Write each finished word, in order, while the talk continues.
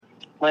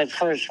my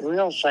first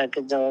real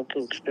psychedelic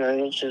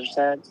experience is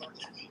that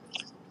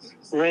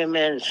Ray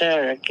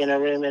Manzarek, you know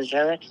Ray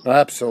Manzarek?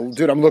 Absolutely.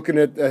 Dude, I'm looking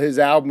at his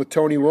album with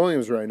Tony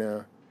Williams right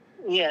now.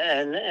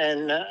 Yeah,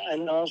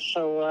 and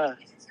also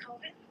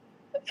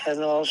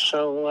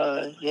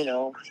you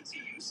know,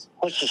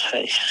 what's his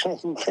face?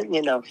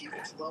 You know.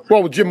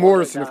 Well, with Jim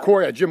Morrison, of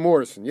course. Yeah, Jim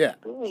Morrison, yeah.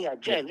 Yeah,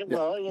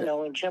 well, you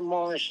know, and Jim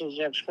Morrison's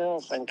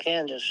ex-girlfriend,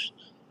 Candace,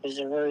 is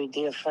a very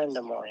dear friend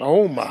of mine.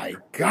 Oh my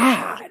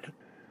God.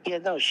 Yeah,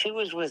 no, she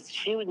was with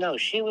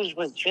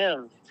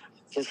Jim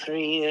for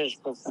 3 years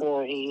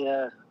before he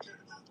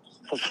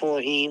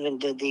even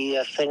did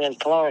the thing in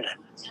Florida.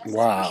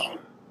 Wow.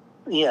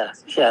 Yeah.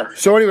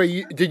 So anyway,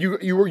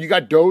 you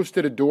got dosed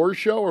at a Doors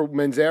show or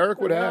Manzarek?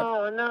 What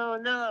happened? No.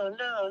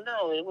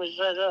 It was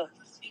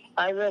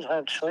I read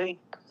Huxley,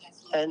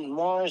 and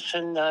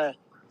Morrison read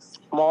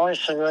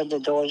The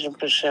Doors of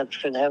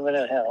Perception, Heaven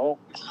or Hell.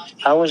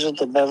 I was at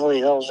the Beverly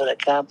Hills at a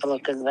Capitol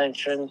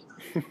convention,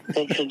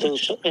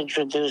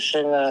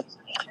 introducing. I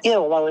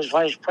was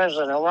vice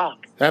president of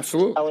rock.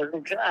 Absolutely.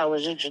 I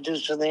was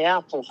introducing the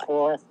Apple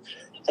Corps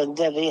and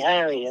Debbie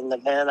Harry in the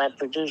band I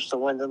produced, The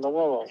Wind and the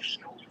Willows.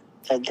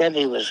 And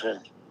Debbie was in.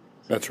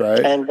 That's right.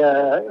 And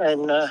then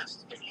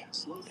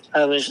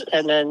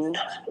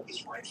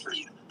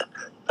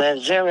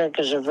Manzarek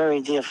is a very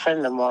dear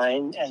friend of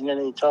mine, and then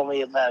he told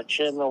me about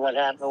Jim and what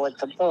happened with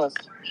the book,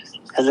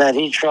 and that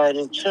he tried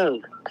it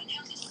too.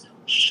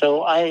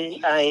 So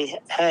I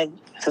had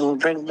to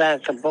bring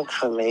back a book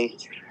for me,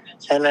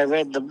 and I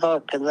read the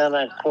book, and then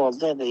I called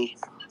Debbie,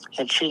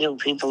 and she knew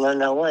people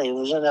in L.A. It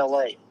was in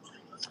L.A.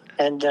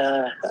 And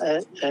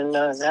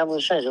that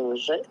was it.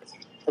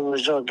 It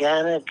was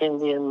organic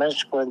Indian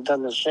mescaline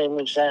done the same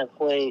exact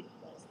way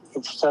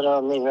it's done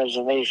on the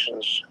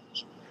reservations.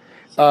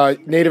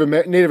 Native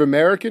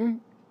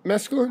American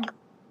mescaline?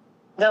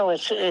 No,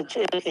 it's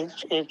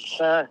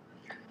similar.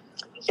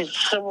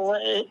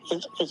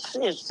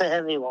 It's the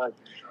heavy one.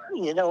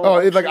 You know. Oh,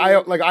 it's like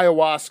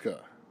ayahuasca.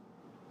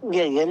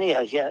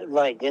 Yeah.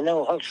 Right. You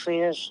know who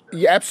Huxley is?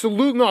 Yeah,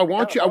 absolutely. No, I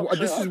want you.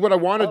 This is what I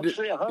wanted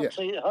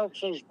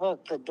Huxley's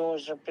book, The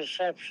Doors of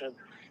Perception,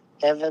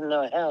 Heaven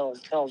or Hell,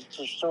 tells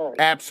the story.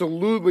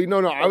 Absolutely. No.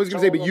 I was going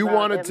to say, but you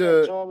wanted to.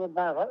 It's all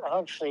about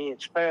Huxley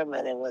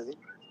experimenting with it.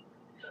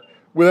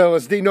 With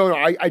LSD? No,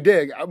 I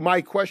dig.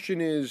 My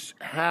question is,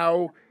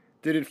 how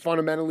did it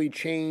fundamentally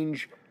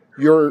change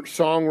your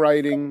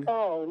songwriting?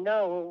 Oh,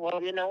 no.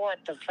 Well, you know what?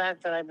 The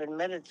fact that I've been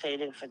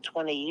meditating for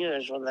 20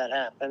 years when that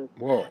happened.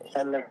 Whoa.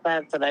 And the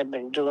fact that I've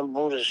been doing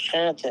Buddhist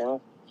chanting,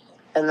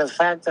 and the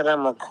fact that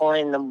I'm a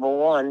coin number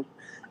one,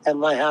 and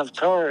my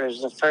Haftorah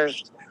is the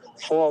first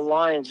 4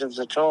 lines of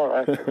the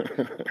Torah.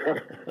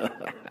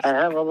 I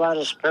have a lot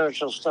of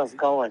spiritual stuff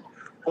going.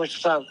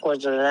 Woodstock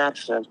wasn't an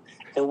accident.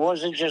 It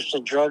wasn't just a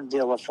drug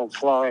dealer from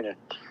Florida.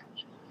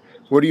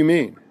 What do you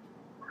mean?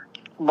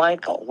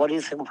 Michael. What do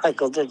you think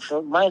Michael did?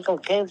 Michael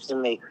came to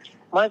me.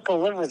 Michael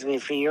lived with me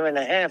for a year and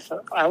a half.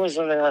 I was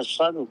living on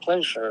Sutton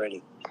Place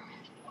already.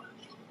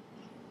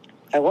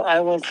 I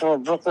went from a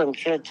Brooklyn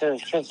kid to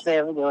Fifth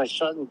Avenue at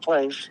Sutton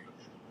Place.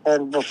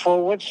 And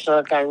before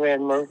Woodstock, I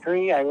ran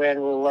Mercury, I ran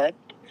Roulette,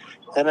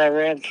 and I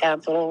ran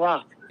Capitol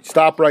Rock.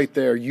 Stop right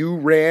there. You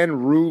ran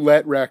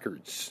Roulette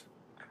Records.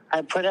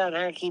 I put out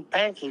Hanky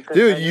Panky.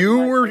 Dude, you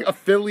were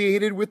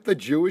affiliated with the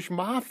Jewish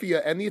Mafia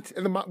and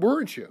the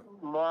weren't you?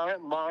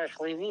 Morris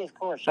Levy, of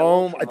course.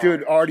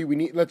 Dude, Artie,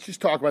 let's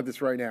just talk about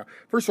this right now.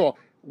 First of all,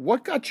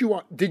 what got you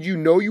on? Did you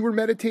know you were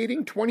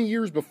meditating? 20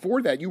 years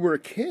before that, you were a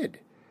kid.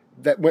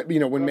 I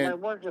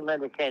wasn't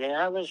meditating.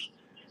 Artie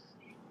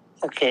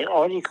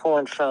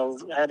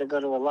Kornfeld had to go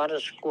to a lot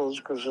of schools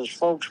because his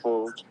folks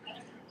moved.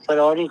 But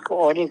Artie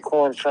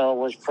Kornfeld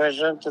was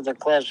president of the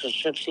class of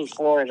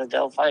 64 at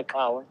Adelphi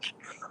College.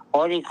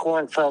 Artie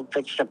Kornfeld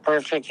pitched a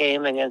perfect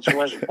game against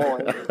West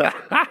Point.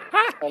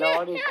 And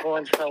Artie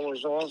Kornfeld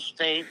was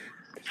all-state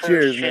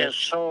first-chair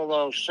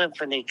solo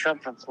symphony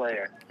trumpet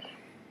player.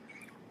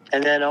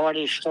 And then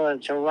Artie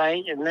started to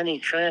write, and then he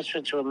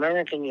transferred to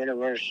American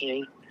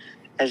University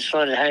and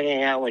started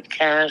hanging out with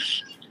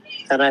Cass.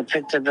 And I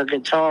picked up a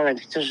guitar, and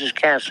this is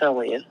Cass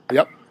Elliot.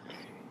 Yep.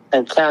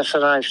 And Cass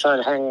and I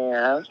started hanging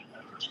out.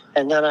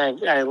 And then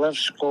I left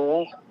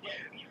school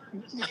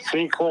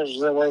 3/4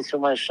 of the way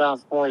through my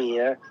sophomore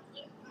year.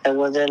 And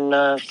within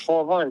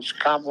 4 months,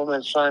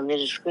 Compliment signed me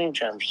to Screen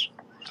Gems.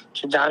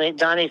 So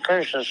Donnie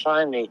Kershaw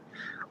signed me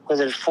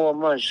within 4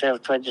 months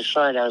after I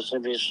decided I was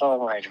going to be a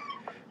songwriter.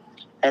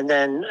 And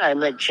then I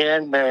met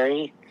Jan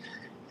Berry,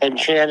 and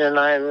Jan and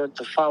I wrote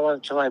the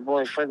follow-up to My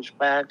Boyfriend's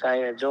Back. I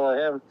adore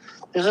him.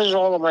 This is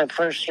all of my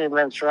first 3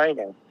 months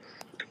writing.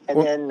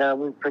 And then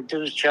we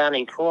produced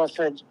Johnny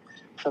Crawford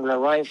from the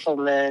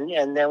Riflemen,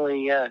 and then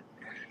we had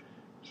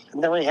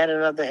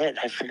another hit.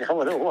 I forgot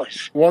what it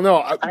was. Well,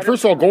 no.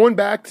 First of all, going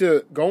back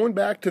to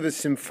the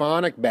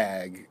symphonic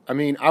bag. I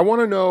mean, I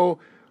want to know,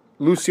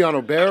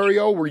 Luciano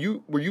Berio. Were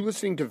you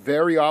listening to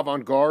very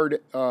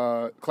avant-garde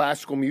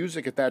classical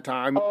music at that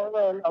time?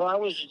 Oh no, I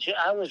was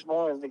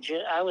more of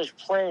I was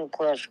playing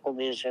classical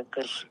music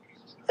because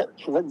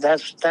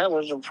That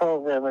was a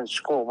program in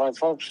school. My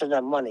folks didn't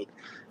have money,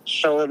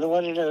 so in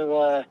order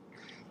to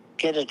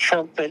get a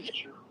trumpet,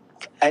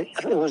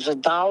 it was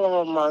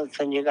 $1 a month,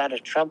 and you got a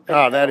trumpet.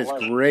 Oh, that is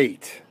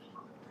great.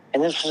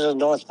 And this is in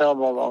North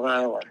Belmont, Long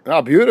Island.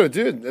 Oh, beautiful,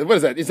 dude. What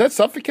is that? Is that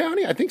Suffolk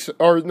County? I think so.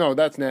 Or no,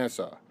 that's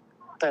Nassau.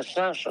 That's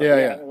Nassau.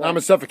 Yeah. I'm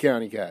a Suffolk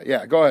County cat.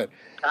 Yeah, go ahead.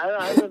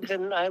 I lived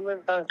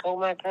on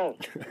Comac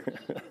Road.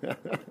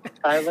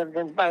 I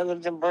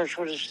lived in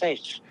Birchwood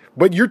Estates.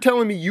 But you're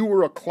telling me you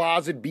were a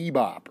closet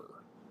bebopper?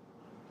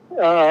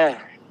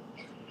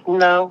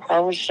 No, I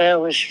would say I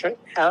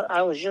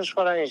was just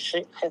what I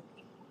say.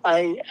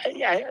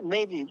 I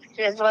maybe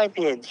it might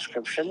be a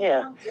description.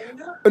 Yeah.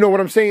 No, what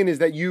I'm saying is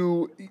that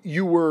you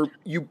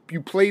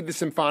played the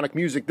symphonic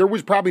music. There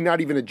was probably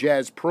not even a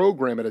jazz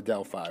program at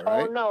Adelphi, right?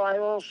 Oh no, I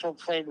also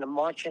played in the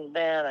marching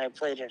band. I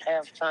played at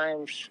half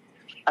times.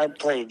 I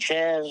played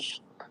jazz.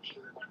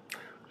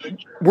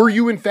 Were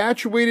you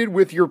infatuated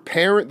with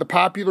the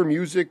popular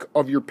music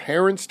of your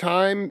parents'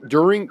 time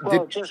during?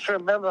 Well, just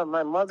remember,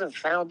 my mother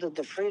founded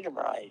the Freedom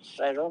Rides.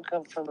 I don't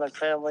come from a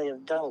family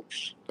of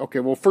dopes. Okay,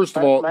 well, first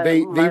of all,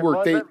 they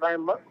were.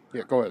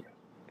 Yeah, go ahead.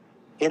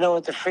 You know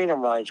what the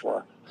Freedom Rides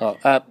were?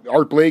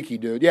 Art Blakey,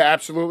 dude. Yeah,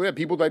 absolutely. Yeah,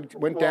 people that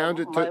went down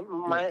to.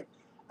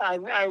 I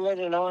read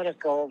an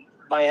article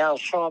by Al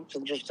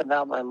Sharpton just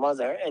about my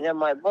mother, and in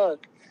my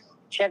book,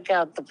 check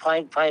out the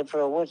Pied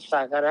Piper of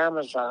Woodstock on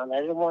Amazon. I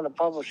didn't want to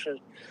publish it.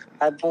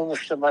 I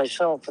published it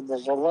myself, and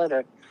there's a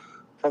letter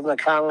from the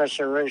Congress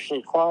of Racial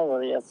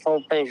Equality, a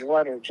full-page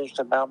letter just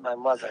about my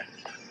mother.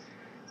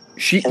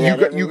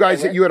 You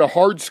guys had a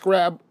hard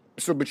scrap,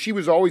 but she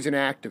was always an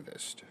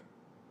activist.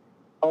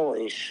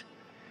 Always.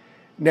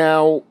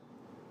 Now,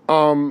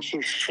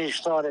 she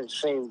started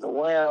Save the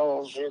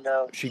Whales, you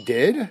know. She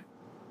did?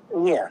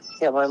 Yeah.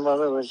 My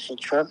mother was a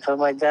trip, and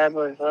my dad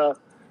was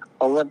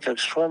Olympic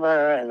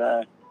swimmer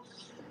and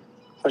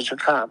was a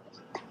cop.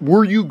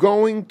 Were you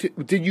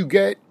did you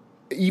get,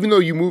 even though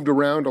you moved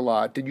around a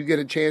lot, did you get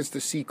a chance to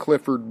see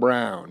Clifford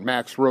Brown,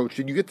 Max Roach?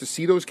 Did you get to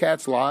see those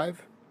cats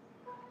live?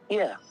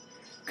 Yeah.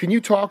 Can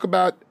you talk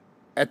about,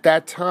 at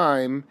that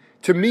time,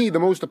 to me, the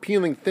most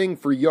appealing thing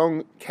for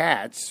young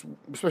cats,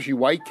 especially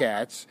white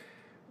cats,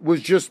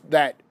 was just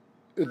that,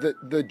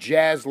 the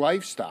jazz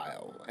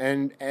lifestyle.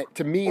 And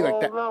to me,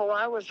 No,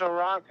 I was a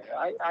rocker.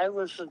 I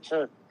listened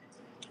to...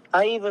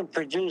 I even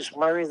produced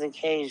Murray the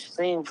K's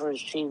theme for his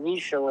TV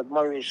show with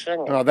Murray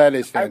singing. Oh, that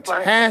is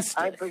fantastic.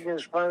 I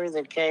produced Murray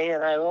the K,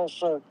 and I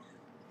also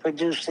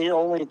produced the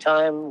only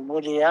time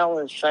Woody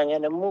Allen sang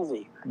in a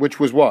movie. Which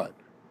was what?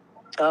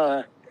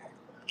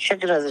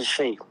 Chicken of the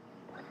Sea.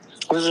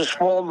 It was a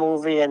small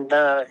movie, and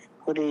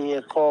Woody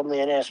called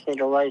me and asked me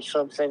to write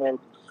something, and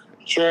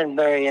Jan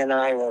Berry and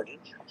I wrote it.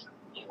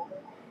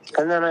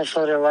 And then I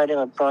started writing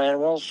with Brian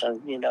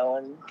Wilson,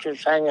 and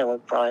just hanging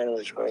with Brian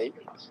was great.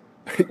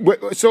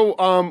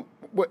 So,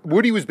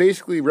 Woody was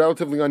basically a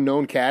relatively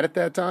unknown cat at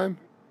that time?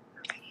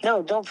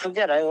 No, don't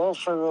forget, I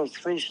also wrote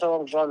 3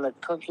 songs on the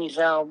Cookies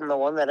album, the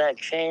one that had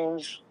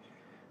Chains.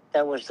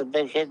 That was the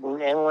big hit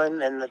in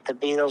England, and that the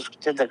Beatles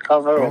did the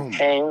cover of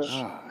Chains.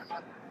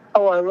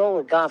 Oh, I wrote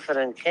with Goffin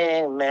and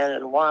King, Man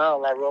and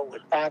Wild. I wrote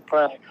with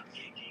Backrack.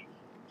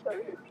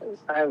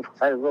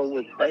 I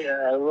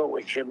wrote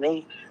with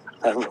Jimmy.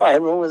 I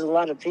wrote with a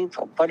lot of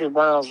people. Buddy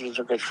Miles was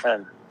a good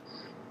friend.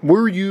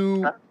 Were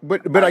you?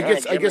 But I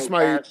guess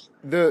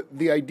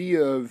the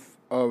idea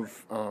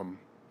of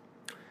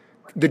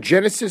the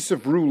genesis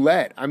of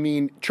roulette. I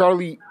mean,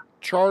 Roger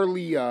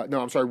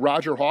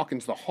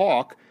Hawkins, the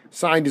Hawk,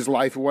 signed his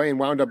life away and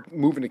wound up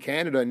moving to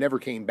Canada and never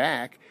came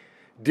back.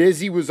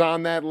 Dizzy was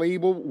on that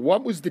label.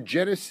 What was the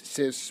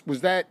genesis?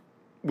 Was that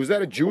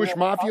a Jewish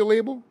mafia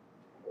label?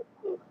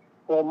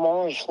 Well,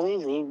 Morris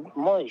Levy,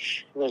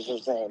 Moish was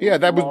his name. Yeah,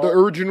 that was the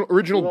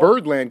original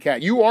Birdland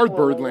cat. You are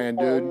Birdland,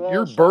 dude.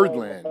 You're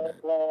Birdland.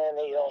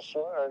 He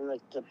also earned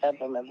the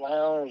Peppermint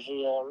Lounge.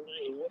 He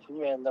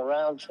ran the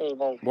Round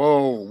Table.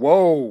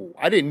 Whoa!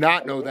 I did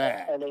not know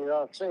that. And he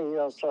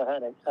also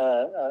had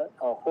a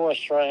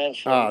horse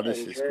ranch.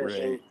 This is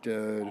great,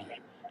 dude.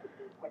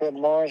 With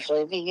Morris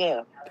Levy,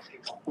 yeah.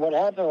 What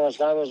happened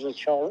was I was with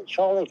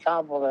Charlie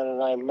Koppelman,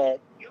 and I met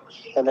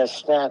in a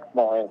snack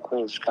bar in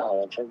Queens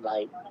College at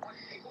night.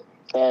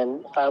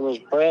 And I was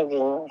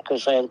bragging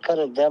because I had cut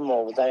a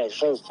demo that I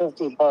saved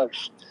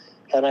 $50,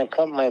 and I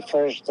cut my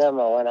first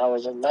demo, and I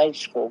was in night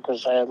school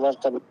because I had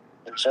left them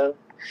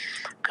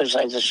because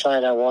I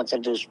decided I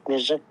wanted to do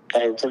music. I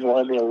didn't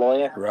want to be a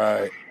lawyer.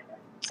 Right.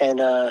 And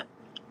I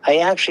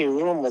actually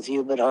roomed with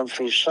Hubert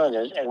Humphrey's son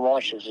in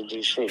Washington,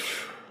 D.C.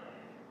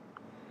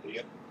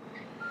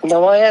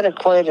 No, I had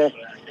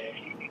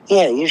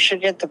you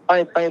should get the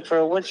Pied Piper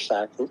of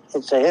Woodstock.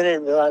 It's a hit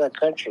in a lot of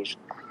countries.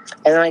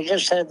 And I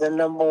just had the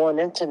 #1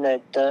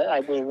 internet.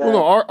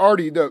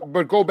 Artie.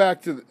 But go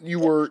back to you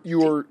were.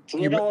 Do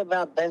you know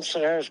about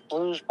Bensonhurst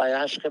Blues by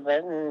Oscar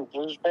Benton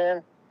Blues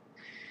Band?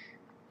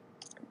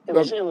 It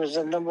was the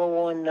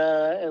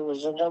 #1. It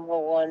was the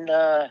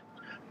 #1.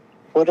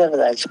 Whatever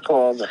that's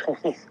called.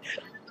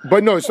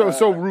 But no,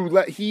 so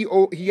Roulette.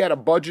 He had a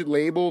budget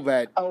label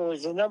that. Oh, it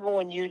was the number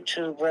one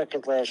YouTube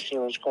record last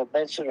year. It was called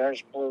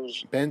Bensonhurst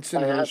Blues.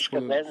 Bensonhurst Oscar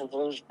Blues. Benton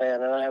Blues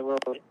Band, and I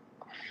wrote it.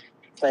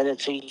 And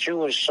it's a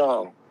Jewish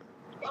song.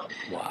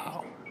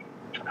 Wow.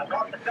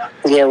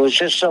 Yeah, it was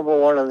just number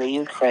one in the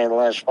Ukraine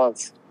last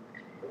month.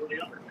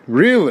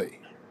 Really?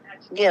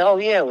 Yeah, oh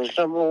yeah, it was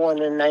number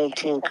one in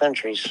 19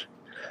 countries.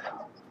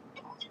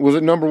 Was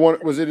it number one?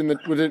 Was it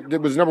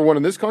number one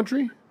in this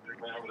country?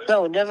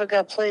 No, it never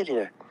got played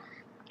here.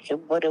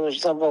 But it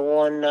was number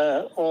one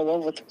all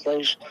over the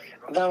place.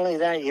 Not only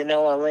that,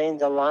 Alain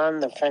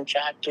Delon, the French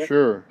actor.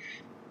 Sure.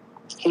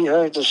 He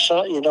heard the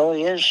song. He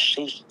is.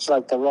 He's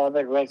like the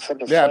Robert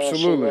Redford of France.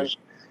 Absolutely.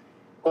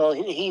 Well,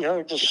 he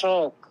heard the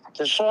song.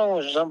 The song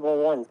was number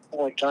one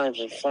 4 times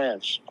in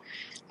France.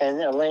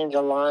 And Alain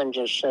Delon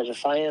just said,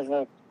 if I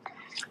ever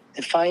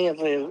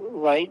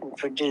write and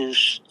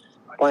produce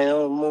my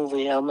own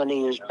movie, I'm going to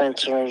use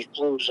Bensonhurst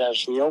Blues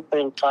as the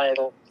opening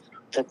title,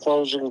 the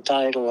closing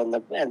title, and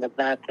the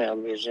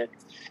background music.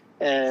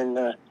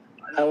 And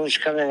I was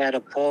coming out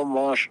of Paul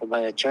Marshall, my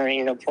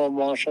attorney. Paul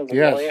Marshall, the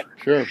lawyer?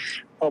 Sure.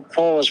 Well,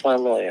 Paul was my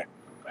lawyer.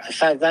 In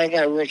fact, I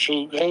got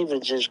Richie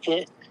Havens,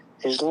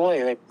 his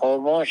lawyer at Paul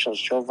Marshall's,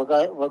 Joe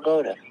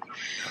Vagoda,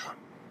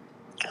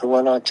 who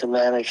went on to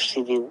manage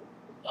Stevie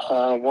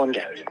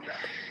Wonder.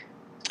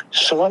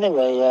 So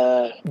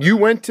anyway, you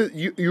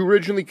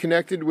originally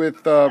connected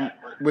with the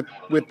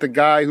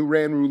guy who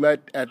ran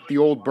Roulette at the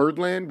old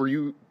Birdland.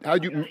 Freddie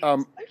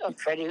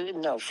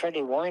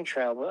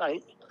Weintraub.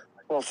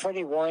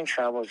 Freddie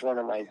Weintraub was one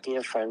of my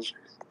dear friends.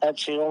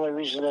 That's the only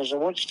reason there's a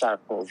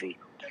Woodstock movie.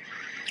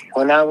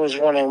 When I was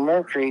running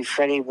Mercury,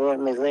 Freddie brought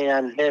me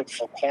Leon Bibb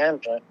from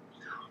Canada,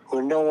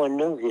 who no one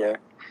knew here,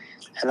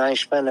 and I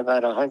spent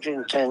about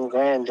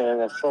 $110,000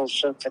 doing a full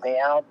symphony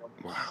album.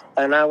 Wow.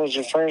 And I was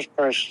the first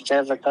person to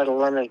ever cut a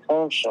Leonard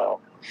Cohen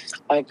song.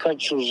 I cut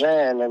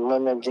Suzanne, and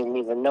Leonard didn't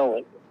even know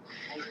it.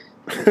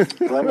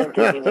 Leonard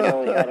didn't even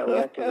know he had a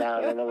record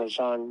out, and it was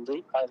by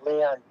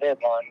Leon Bibb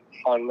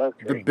on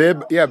Mercury.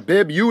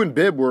 Bibb. You and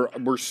Bibb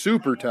were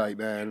super tight,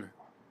 man.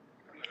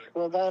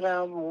 Well, that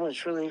album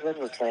was really good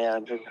with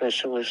Leon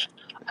because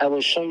I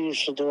was so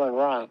used to doing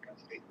rock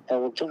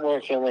and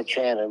working with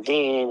Jan and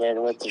Dean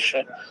and with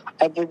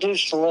I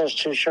produced the last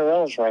 2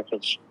 Shirelles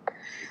records,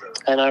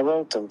 and I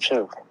wrote them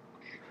too.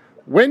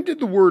 When did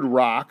the word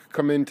rock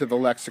come into the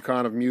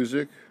lexicon of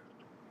music?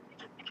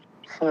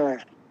 A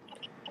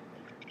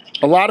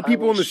lot of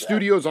people in the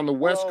studios on the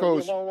West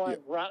Coast. You know what?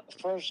 Rock,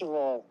 first of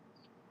all,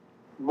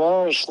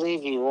 Morris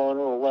Levy on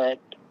Roulette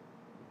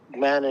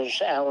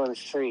managed Alan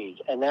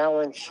Freed, and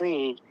Alan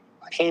Freed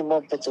came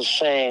up with the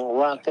saying,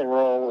 rock and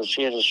roll is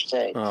here to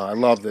stay. Oh, I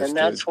love this, and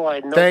that's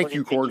why Thank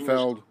you,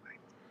 Kornfeld.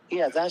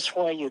 Yeah, that's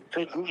why you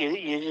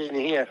didn't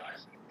hear.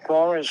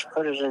 Morris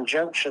put an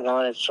injunction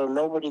on it so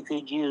nobody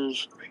could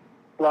use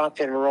rock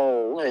and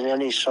roll in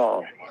any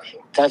song.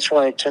 That's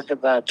why it took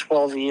about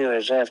 12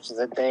 years after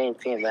the name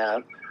came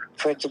out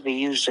for it to be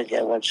used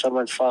again when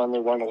someone finally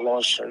won a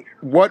lawsuit.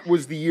 What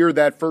was the year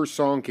that first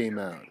song came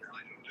out?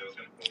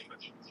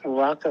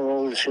 Rock and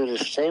roll is here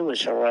to stay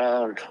was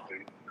around,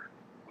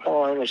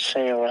 I would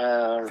say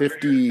around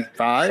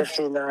 55?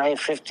 59,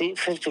 50,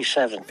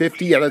 57.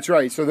 50, yeah, that's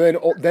right. So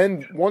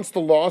then once the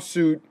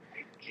lawsuit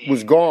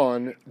was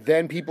gone,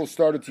 then people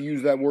started to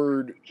use that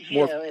word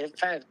more. Yeah, in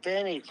fact,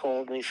 Danny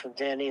called me from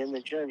Danny and the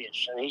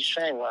Juniors, and he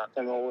sang rock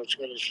and roll is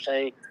here to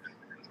stay.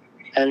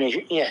 And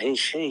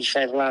he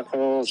said rock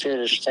and roll is here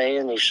to stay,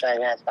 and he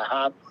sang At the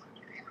Hop.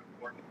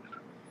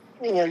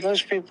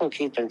 Those people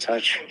keep in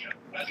touch.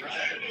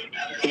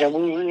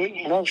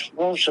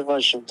 Most of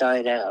us have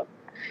died out.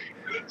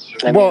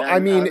 I'm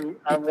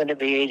going to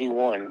be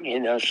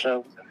 81,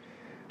 so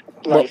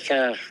like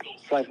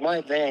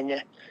my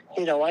band,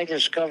 I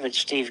discovered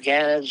Steve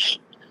Gadd's.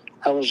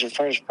 I was the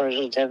first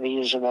person to ever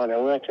use him on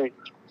a record.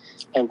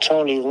 And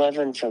Tony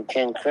Levin from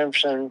King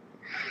Crimson.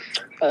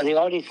 The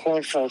Artie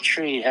Kornfeld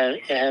Tree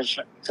has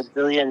the $1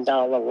 billion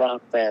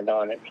rock band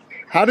on it.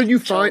 How did you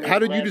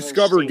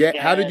discover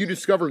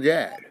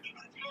Gadd?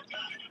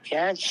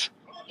 Gadd's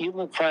Hugh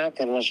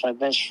McCracken was my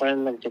best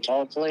friend, the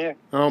guitar player.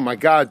 Oh my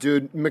God,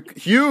 dude.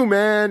 Hugh,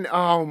 man.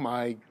 Oh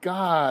my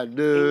God,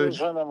 dude. He was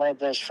one of my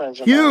best friends.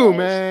 Hugh,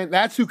 man.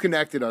 That's who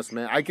connected us,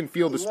 man. I can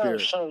feel the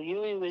spirit. So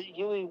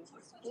Huey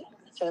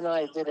and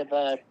I did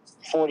about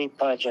 40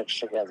 projects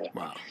together.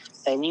 Wow.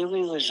 And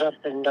Huey was up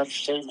in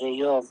upstate New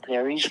York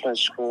near Eastman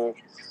School,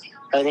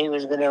 and he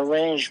was going to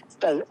arrange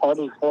an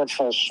Artie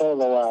Kornfeld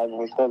solo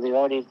album called the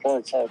Artie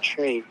Kornfeld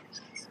Tree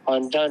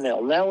on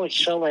Dunhill. Now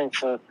it's selling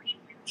for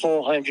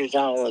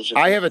 $400.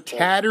 I have a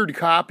tattered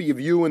copy of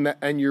you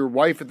and your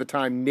wife at the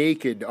time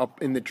naked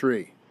up in the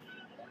tree.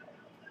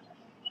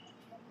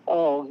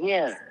 Oh,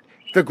 yeah.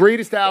 The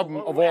greatest album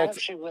of all time.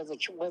 Actually,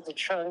 with the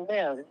chunk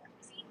down.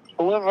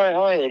 Whoever I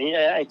hired,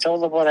 I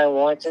told him what I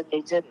wanted,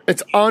 he did.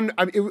 I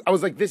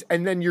was like this,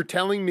 and then you're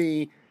telling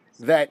me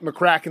that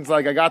McCracken's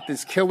like, I got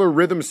this killer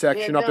rhythm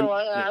section up in...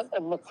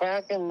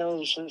 McCracken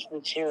knows his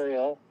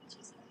material,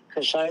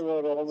 because I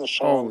wrote all the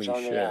songs Holy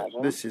on shit. the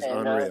album. This is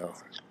and, unreal.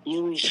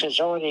 He says,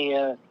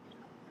 Artie,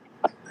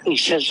 he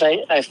says,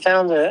 I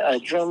found a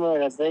drummer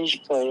and a bass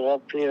player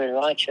up here in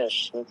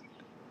Rochester.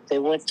 They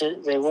went to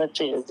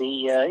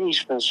the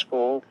Eastman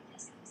School,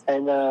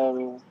 and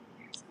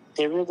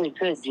they're really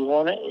good. You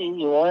want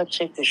to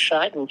take a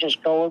shot and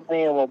just go with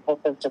me, and we'll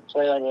book them to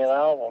play on your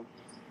album.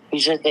 He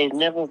said they've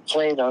never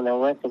played on a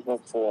record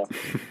before,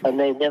 and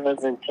they've never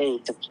been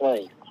paid to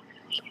play.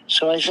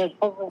 So I said,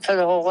 book them for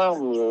the whole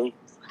album, Huey,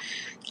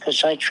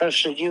 because I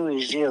trusted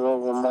Huey's ear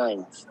over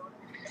mine.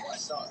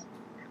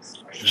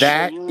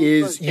 That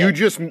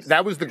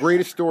was the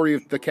greatest story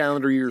of the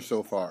calendar year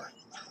so far.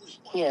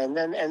 Yeah, and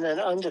then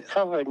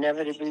Undercover,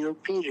 Never to Be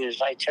Repeated.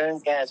 I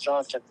turned Gads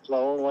on to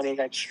Flo, and when he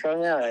got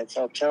strung out, I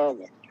felt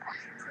terrible.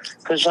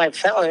 Because I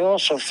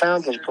also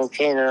founded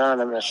Cocaine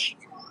Anonymous.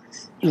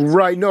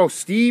 Right, no,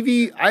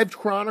 Stevie, I've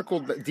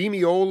chronicled that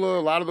Demiola,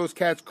 a lot of those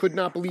cats could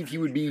not believe he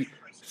would be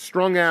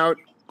strung out,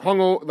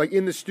 like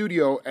in the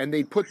studio, and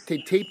they'd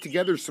tape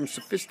together some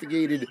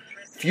sophisticated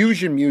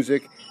fusion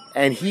music,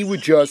 and he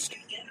would just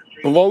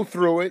blow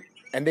through it,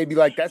 and they'd be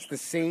like, that's the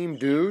same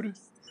dude?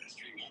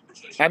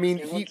 I mean,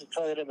 he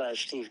talking about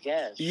Steve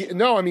Gadd. He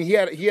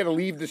had to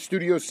leave the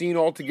studio scene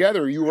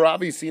altogether. You were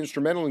obviously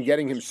instrumental in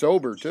getting him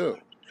sober too.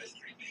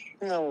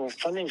 No, a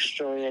funny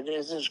story. It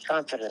is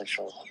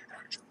confidential.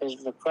 Is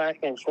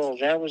McCracken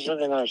calls. I was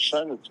living on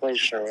Sutton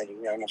Place already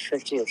on the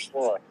 50th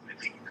floor,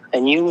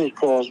 and Huey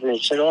calls me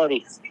and said,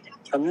 "Artie,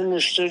 I'm in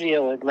the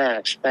studio with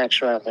Max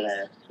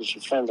Rapidan, who's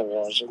a friend of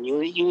ours, and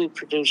Huey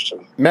produced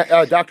him."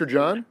 Dr.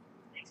 John.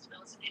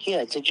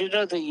 Yeah, did you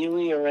know that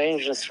Huey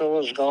arranged The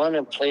Thriller's Gone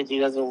and played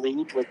the other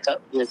lead with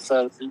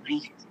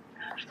BB?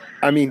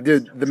 I mean,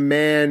 dude, the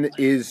man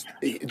is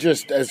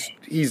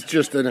he's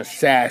just an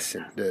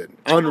assassin, dude.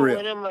 Unreal.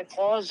 And in my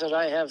closet,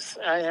 I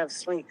have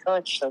 3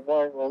 cuts that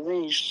weren't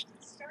released.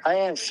 I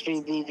have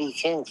 3 BB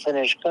King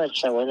finished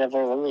cuts that were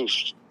never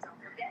released.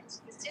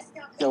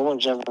 No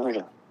one's ever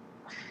heard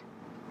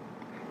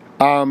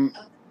of.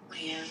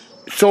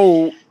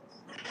 So,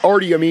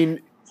 Artie, I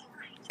mean,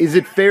 is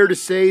it fair to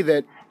say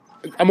that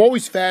I'm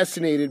always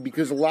fascinated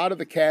because a lot of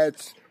the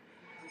cats,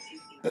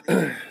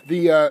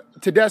 the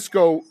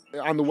Tedesco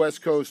on the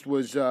West Coast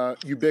was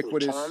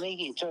ubiquitous. Tommy?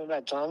 You talking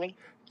about Tommy?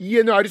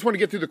 Yeah, no, I just want to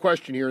get through the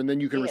question here, and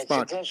then you can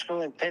respond. Tedesco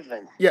and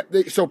Pittman. Yeah,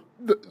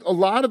 a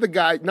lot of the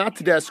guys, not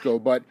Tedesco,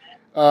 but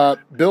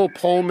Bill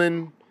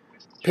Pullman,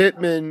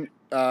 Pittman,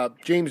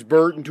 James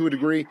Burton to a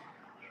degree,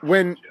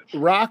 when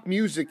rock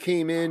music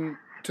came in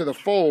to the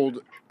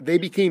fold, they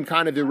became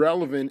kind of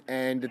irrelevant,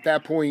 and at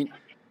that point,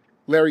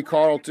 Larry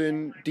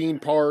Carlton, Dean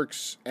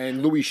Parks,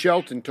 and Louis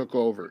Shelton took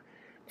over.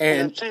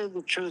 And I'll tell you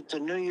the truth, the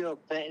New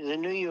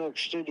York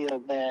studio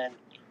band,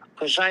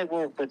 because I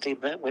worked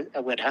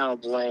with Hal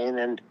Blaine,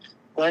 and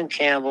Glenn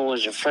Campbell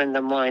was a friend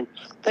of mine.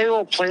 They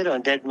all played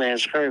on Dead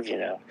Man's Curve, you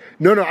know.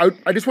 No,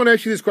 I just want to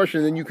ask you this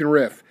question, and then you can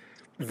riff.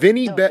 Who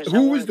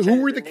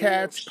were the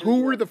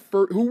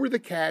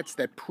cats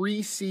that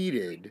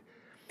preceded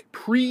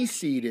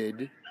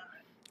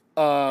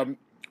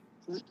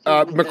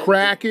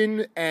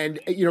McCracken and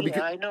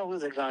because I know who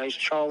the guys.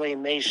 Charlie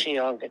Macy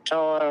on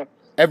guitar.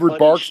 Everett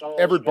Barksdale.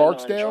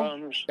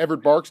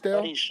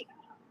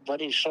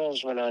 Buddy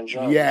Salzman on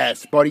drums.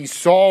 Yes, Buddy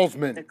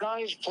Salzman. The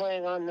guys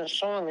playing on the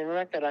song and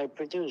record I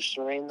produced,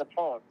 Rain the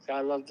Park.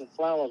 I Love the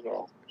Flower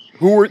Girl.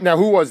 Who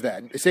was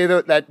that? Say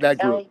that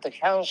group. The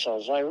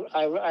Councils. I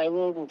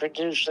wrote and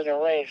produced and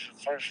arranged the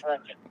first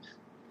record.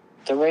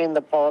 The Rain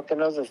the Park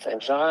and other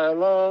things. I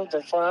love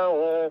the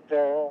Flower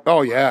Girl.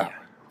 Oh yeah.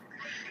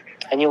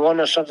 And you want to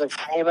know something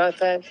funny about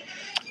that?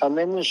 I'm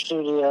in the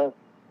studio.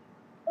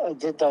 I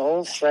did the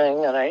whole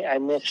thing, and I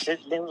mixed it.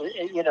 There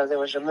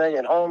was 1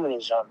 million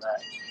harmonies on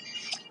that.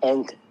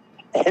 And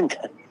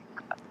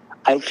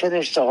I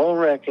finished the whole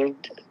record,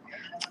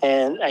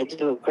 and I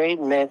did a great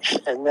mix,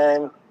 and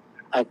then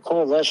I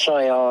called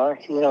SIR.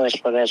 You know, it's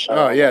what SIR.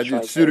 Oh, yeah,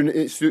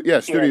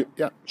 studio.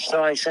 Yeah.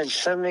 So I said,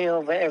 send me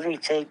over every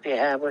tape you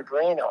have with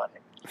Rain on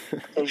it.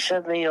 They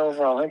sent me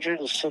over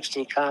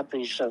 160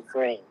 copies of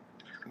Rain.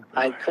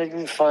 I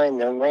couldn't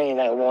find the Rain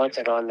I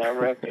wanted on that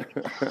record.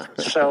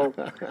 So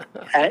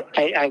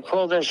I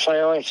called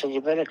SIR. I said,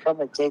 you better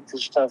come and take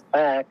this stuff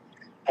back.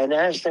 And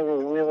as they were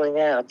wheeling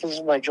out, this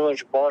is my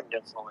George Martin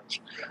influence,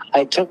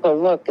 I took a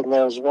look, and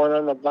there was one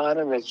on the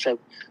bottom that said,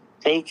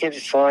 bacon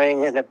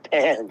frying in a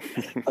pan.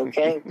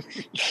 Okay?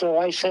 So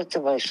I said to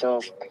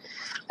myself,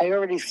 I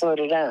already thought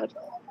it out.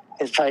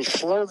 If I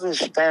slow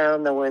this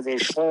down the way they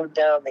slowed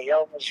down the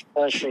Elvis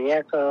Presley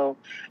Echo,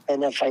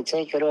 and if I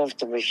take it off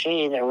the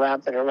machine and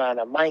wrap it around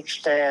a mic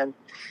stand,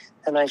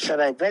 and I said,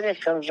 I bet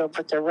it comes up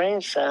with the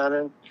Rain sound.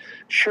 And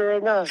sure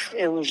enough,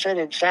 it was in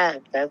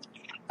exact.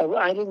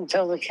 I didn't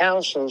tell the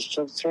Councils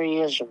till 3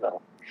 years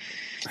ago.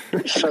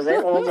 So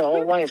the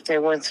whole life they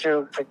went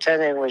through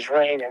pretending it was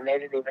Rain, and they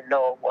didn't even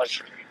know it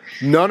wasn't.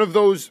 None of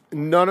those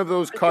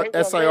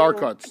SIR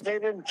cuts. They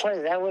didn't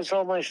play. That was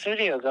all my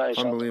studio guys.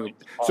 Unbelievable.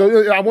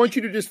 So I want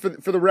you to just,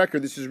 for the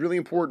record, this is really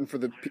important for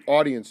the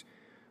audience.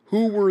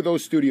 Who were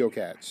those studio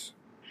cats?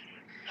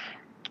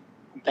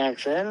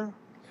 back then.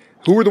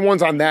 Who were the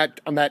ones on that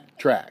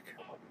track?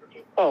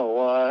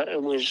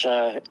 It was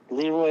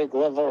Leroy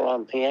Glover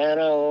on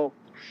piano,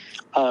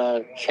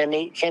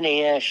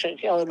 Kenny Asher,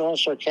 and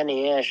also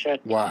Kenny Asher.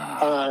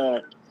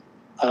 Wow.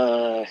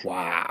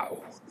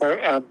 Wow.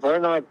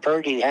 Bernard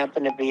Purdy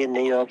happened to be in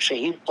New York, so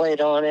he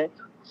played on it.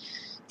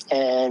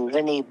 And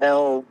Vinnie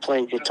Bell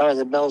played guitar.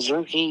 The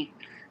Belzuki,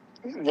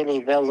 Vinnie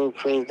Bell, who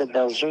created the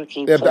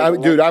Belzuki. Yeah,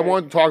 dude, I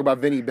want to talk about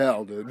Vinnie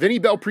Bell, dude. Vinnie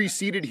Bell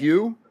preceded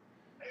Hugh?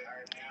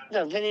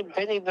 No,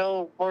 Vinnie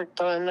Bell worked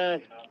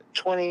on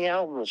 20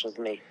 albums with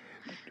me.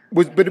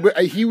 But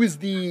he was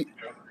the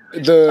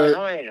I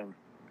hired him.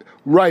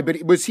 Right,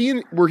 but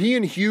were he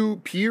and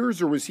Hugh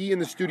peers, or was he in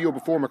the studio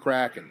before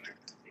McCracken?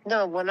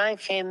 No, when I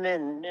came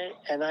in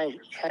and I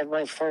had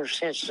my first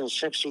hits in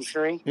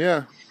 '63.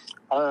 Yeah.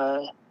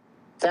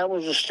 That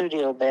was a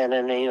studio band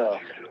in New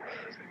York.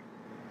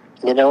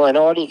 And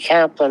Artie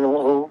Kaplan,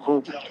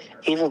 who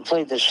even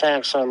played the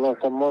sax on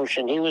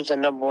Locomotion, he was the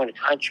number one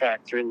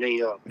contractor in New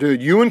York.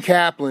 Dude, you and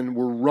Kaplan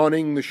were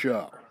running the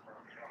show.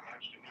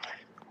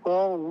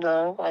 Well,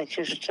 no, I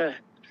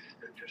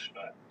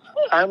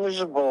was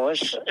the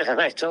boss,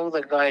 and I told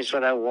the guys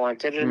what I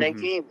wanted, and they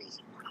gave me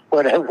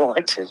what I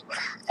wanted.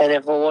 And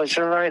if it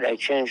wasn't right, I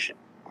changed it.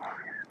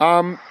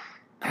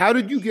 How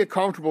did you get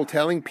comfortable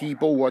telling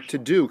people what to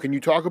do? Can you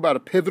talk about a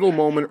pivotal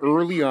moment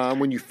early on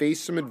when you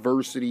faced some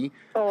adversity?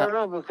 Oh,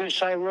 no,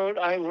 because I wrote.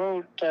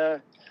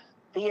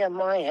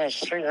 BMI has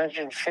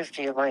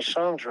 350 of my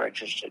songs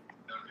registered,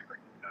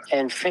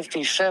 and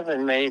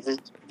 57 made the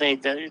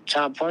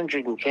top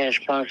 100 in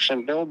Cashbox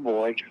and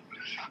Billboard,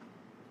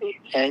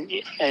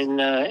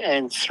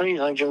 and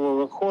 300 were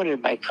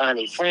recorded by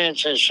Connie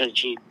Francis and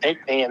Gene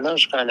Pitney and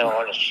those kind of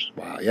artists.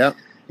 Wow, yeah.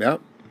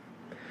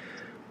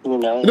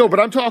 No,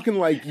 but I'm talking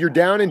like you're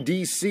down in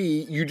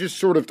D.C., you just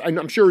sort of,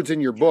 I'm sure it's in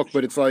your book,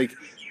 but it's like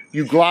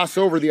you gloss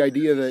over the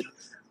idea that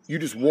you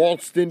just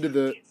waltzed into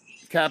the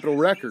Capitol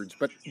Records,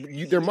 but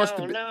there must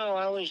have been... No,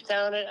 I was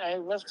I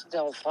left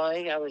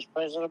Delphi, I was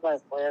president of my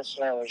class,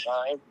 and I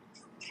resigned.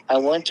 I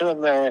went to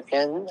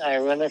American, I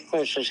ran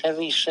across this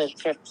heavy set.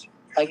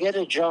 I get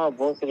a job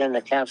working in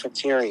the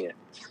cafeteria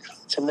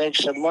to make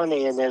some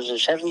money, and there's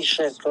this heavy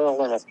set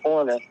girl in a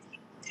corner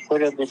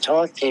with a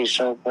guitar case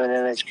open,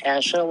 and it's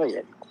Cass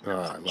Elliot.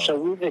 So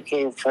we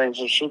became friends,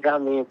 and she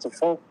got me into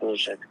folk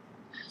music,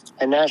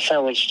 and that's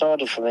how it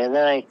started for me. And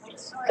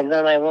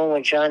then I went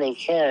with Johnny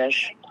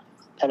Cash,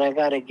 and I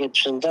got a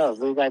Gibson Dove.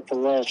 We got the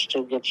last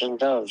two Gibson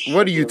Doves.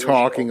 What are you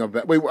talking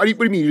about? Wait, what do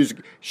you mean?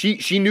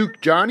 She knew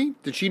Johnny?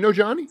 Did she know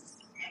Johnny?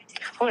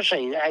 Of course I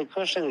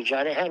knew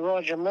Johnny. I had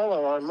Roger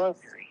Miller on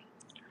Mercury.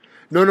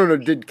 No.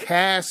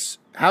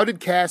 How did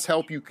Cass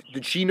help you?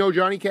 Did she know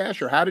Johnny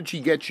Cash, or how did she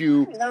get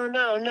you?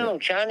 No.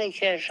 Johnny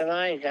Cash and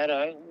I got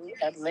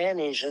at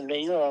Manny's in New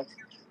York,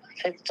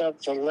 picked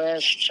up the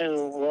last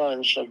two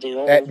runs of the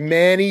old... At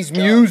Manny's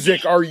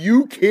Music? Are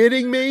you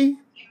kidding me?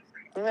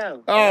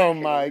 No. Oh,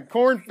 my.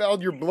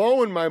 Kornfeld, you're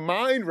blowing my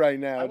mind right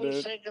now, dude. I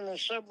was taking the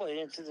subway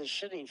into the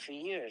city for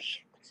years.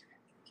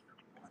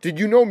 Did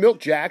you know Milt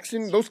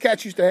Jackson? Those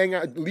cats used to hang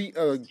out.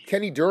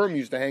 Kenny Durham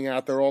used to hang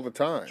out there all the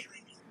time.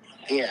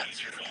 Yeah.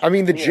 I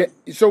mean, but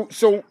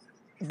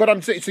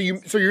I'm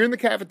saying, so you're in the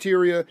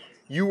cafeteria.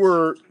 You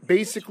were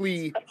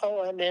basically...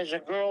 Oh, and there's a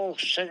girl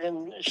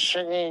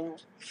singing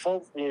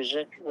folk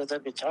music with a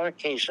guitar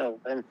case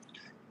open,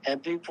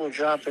 and people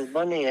dropping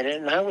money in it,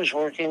 and I was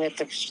working at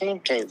the steam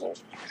table.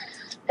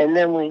 And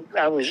then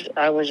I was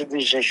a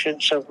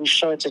musician, so we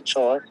started to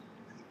talk,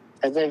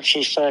 and then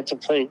she started to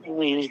play.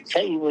 We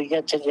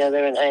get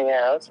together and hang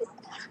out,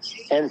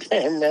 and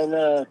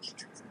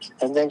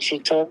then she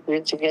talked me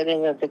into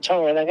getting a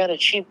guitar, and I got a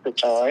cheap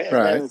guitar, and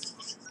then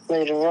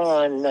later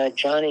on,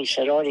 Johnny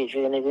said, Artie, if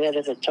you're going to get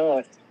a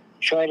guitar,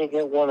 try to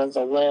get one of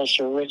the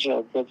last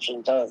original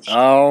Gibson Doves.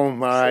 Oh,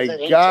 my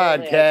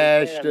God,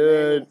 Cash,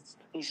 dude.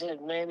 He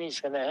said, Manny's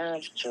going to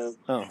have to.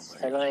 Oh,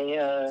 and I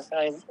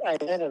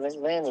met him at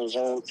Manny's,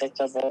 and we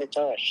picked up all the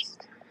guitars.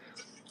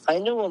 I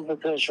knew him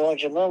because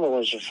Roger Miller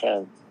was a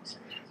friend.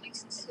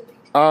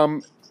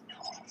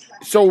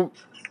 So...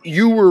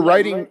 You were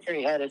writing...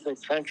 Mercury had a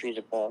good country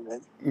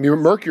department.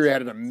 Mercury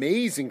had an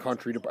amazing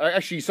country department.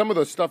 Actually, some of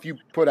the stuff you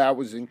put out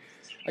was in...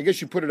 I guess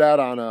you put it out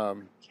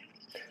on...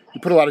 you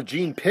put a lot of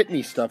Gene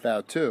Pitney stuff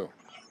out, too.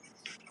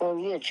 Well,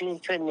 yeah, Gene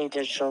Pitney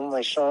did some of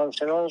my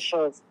songs. And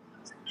also,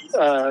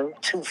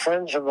 two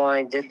friends of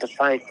mine did the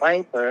Pied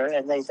Piper,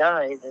 and they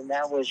died. And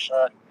that was...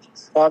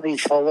 Bobby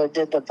Fuller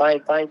did the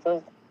Pied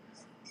Piper.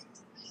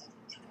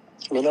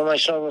 You know my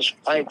song was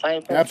Pied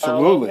Piper?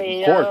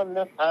 Absolutely, of course. I'm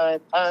the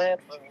Pied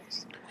Piper.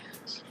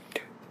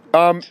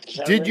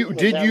 Did you?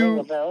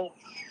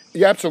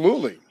 Yeah,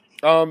 absolutely.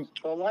 Well,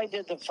 I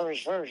did the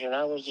first version.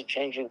 I was the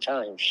Changing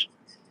Times.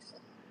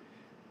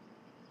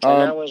 And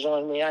I was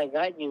on the I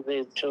Got You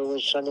Babe tour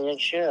with Sonny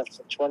and Cher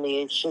for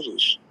 28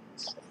 cities.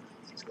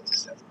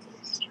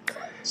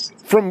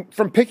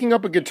 From picking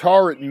up a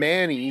guitar at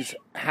Manny's,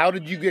 how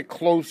did you get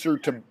closer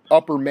to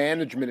upper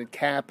management at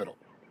Capitol?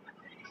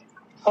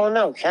 Oh,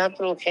 no,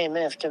 Capitol came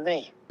after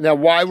me. Now,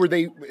 why were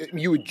they?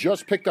 You had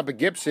just picked up a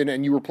Gibson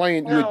and you were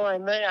playing. No,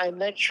 I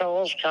met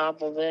Charles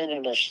Koppelman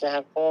in a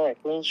staff bar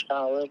at Queens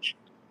College.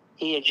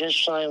 He had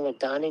just signed with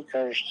Donnie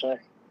Kirster.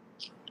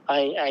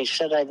 I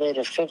said I made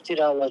a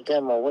 $50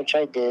 demo, which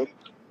I did.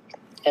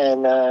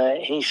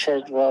 And he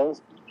said, well,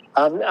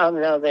 I'm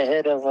now the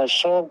head of a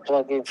song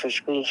plugin for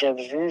Screen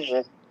Gems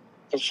Music.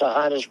 It's the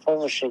hottest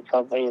publishing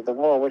company in the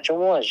world, which it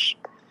was.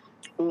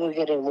 We were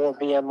getting more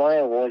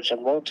BMI awards than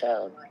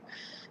Motown.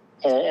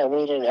 And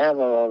we didn't have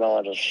our own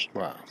artists.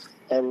 Wow.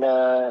 And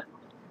I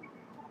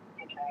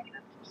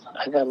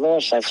got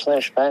lost. I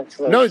flashed back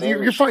to those No, days.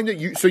 you're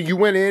fine. So you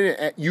went in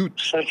and you...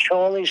 So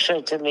Charlie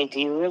said to me, do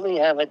you really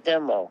have a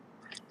demo?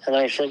 And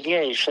I said,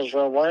 yeah. He says,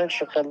 well, why don't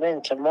you come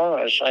in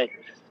tomorrow? So I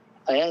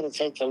had to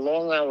take the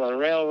Long Island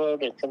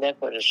Railroad and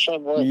connect with a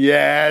subway.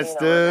 Yes,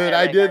 dude.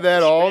 I did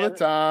that all the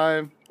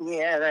time.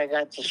 Yeah, and I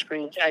got the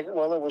screen.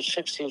 Well, it was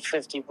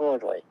 1650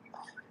 Broadway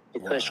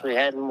because we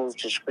hadn't moved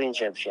to Screen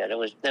Gems yet. It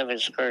was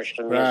Nevins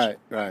Kirsten music.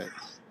 Right.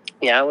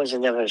 Yeah, I was a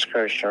Nevins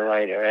Kirsten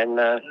writer.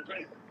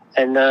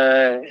 And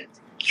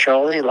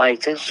Charlie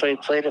liked it, so he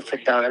played it for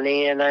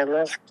Donnie, and I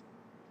left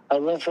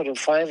with a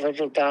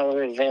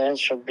 $500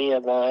 advance from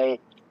BMI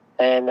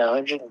and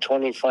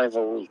 $125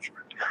 a week.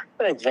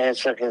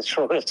 Advance against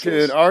royalties.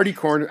 Dude, Artie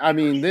Korn. I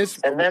mean, this.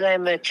 And then I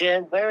met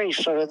Jan Berry.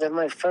 So within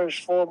my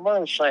first 4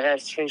 months, I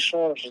had 3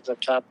 songs in the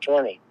top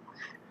 20.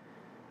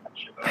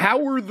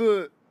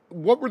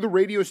 What were the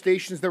radio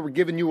stations that were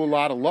giving you a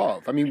lot of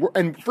love? I mean,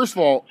 and first of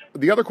all,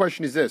 the other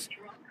question is this: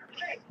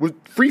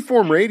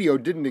 freeform radio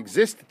didn't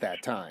exist at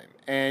that time,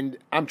 and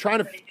I'm trying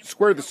to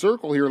square the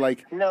circle here.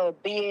 Like, no,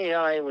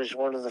 BAI was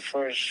one of the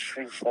first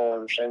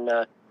freeforms,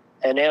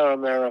 and Air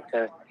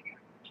America.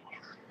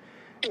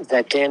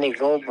 That Danny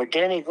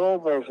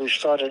Goldberg, who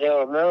started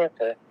Air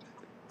America,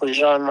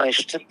 was on my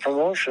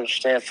promotion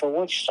staff for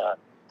Woodstock.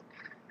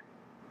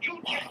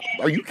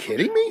 Are you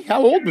kidding me?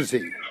 How old was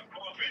he?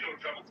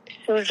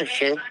 He was a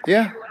kid.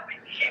 Yeah.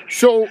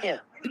 So, yeah.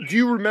 Do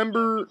you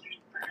remember,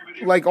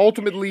 like,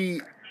 ultimately,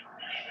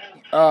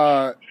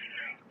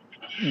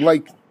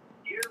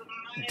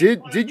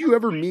 did you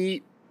ever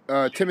meet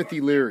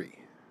Timothy Leary?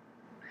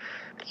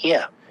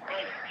 Yeah.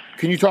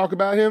 Can you talk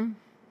about him?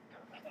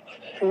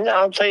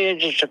 I'll tell you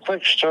just a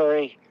quick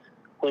story.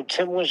 When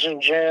Tim was in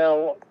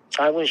jail,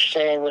 I was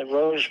staying with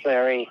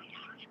Rosemary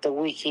the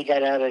week he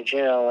got out of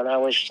jail, and I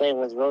was staying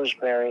with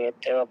Rosemary at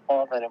their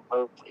apartment in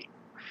Berkeley.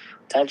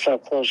 That's how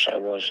close I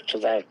was to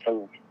that.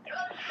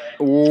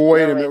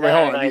 Wait a minute. Wait,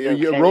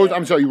 hold on.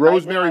 I'm sorry.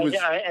 Rosemary was...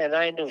 And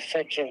I knew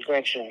Fetch and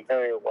Gretchen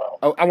very well.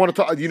 I want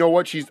to talk... You know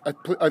what? She's...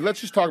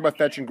 let's just talk about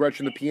Fetch and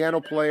Gretchen, the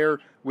piano player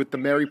with the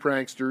Merry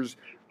Pranksters.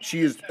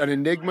 She is an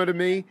enigma to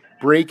me.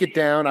 Break it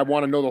down. I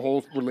want to know the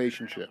whole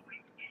relationship.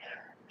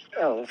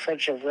 Oh,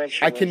 Fetch and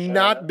Gretchen. I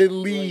cannot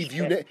believe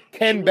you...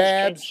 Ken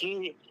Babs.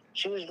 She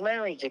was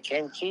married to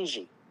Ken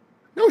Kesey.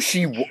 No,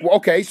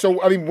 okay,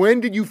 so, I mean,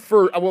 when did you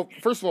first... Well,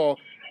 first of all,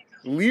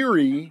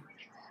 Leary...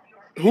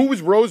 Who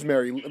was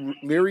Rosemary?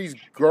 Leary's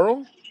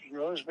girl?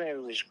 Rosemary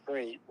was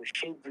great. Was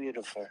she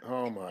beautiful?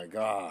 Oh, my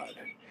God.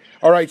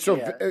 All right, so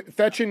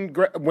Fetch and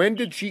when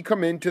did she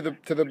come into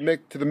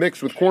the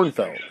mix with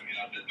Kornfeld?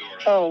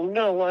 Oh,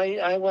 no,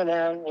 I went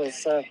out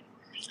with...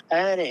 I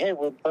had a hit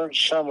with Bert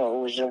Summer,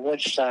 who was in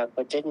Woodstock,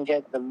 but didn't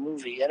get the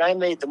movie. And I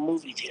made the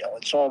movie deal.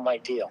 It's all my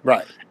deal.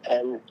 Right.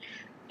 And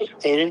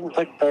they didn't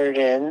put Bert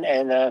in.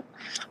 And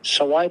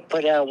so I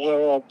put out We're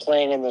All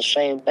Playing in the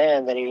Same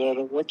Band that he wrote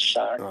at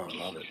Woodstock. Oh,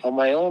 love it. On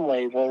my own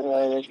label,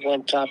 and it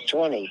went top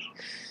 20.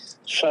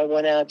 So I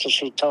went out to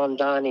see Tom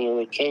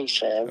Donahue at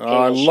KSAM. Oh,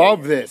 I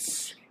love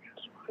this.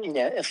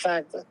 Yeah, in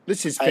fact,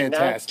 this is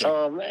fantastic. I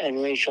knocked Tom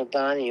and Rachel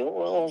Donahue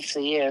off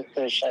the air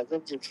because I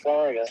lived in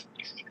Florida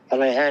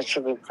and I had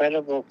some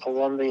incredible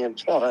Colombian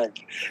blonde.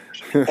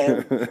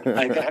 And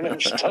I got him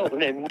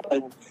stoned,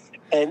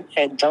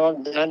 and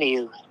Tom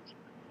Donahue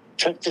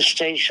took the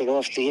station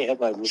off the air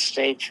by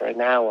mistake for an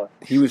hour.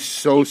 He was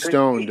so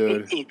stoned,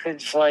 dude. He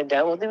couldn't find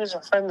out. Well, he was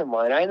a friend of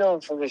mine. I know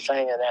him from just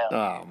hanging out.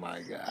 Oh,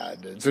 my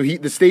God, dude. So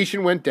the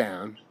station went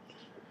down.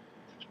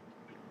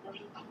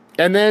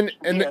 And then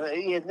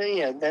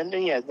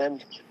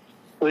it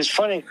was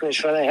funny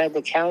because when I had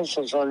the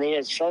councils on the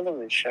Ed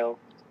Sullivan show,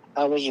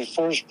 I was the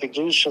first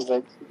producer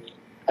that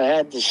I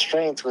had the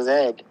strength with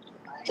Ed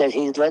that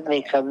he'd let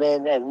me come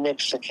in and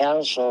mix the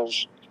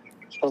councils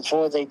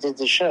before they did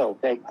the show.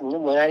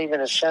 Not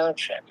even a sound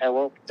check. I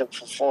worked up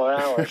for 4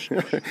 hours.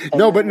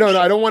 No,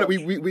 I don't want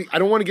to. I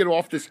don't want to get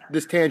off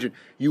this tangent.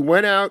 You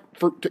went out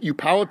you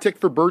politicked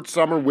for Bert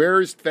Summer.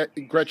 Where is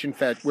Gretchen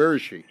Fetch? Where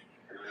is she?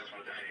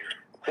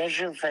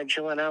 Gretchen Fetch.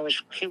 When I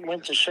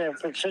went to San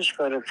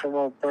Francisco to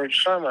promote Bert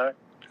Summer,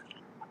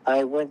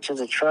 I went to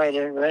the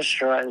Trident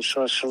restaurant and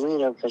saw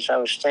Selena because I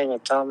was staying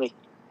at Tommy.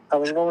 I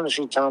was going to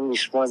see Tommy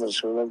Smothers,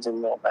 who lived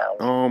in Mill Valley.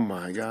 Oh,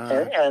 my God.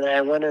 And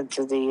I went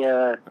into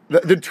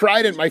the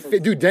Trident,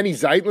 dude, Denny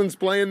Zeitlin's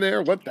playing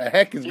there? What the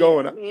heck is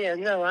going on? Yeah,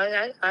 no,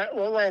 I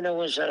all I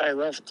know is that I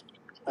left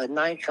a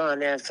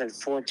Nikon F and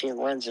 14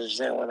 lenses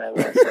there when I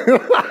left.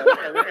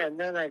 and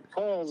then I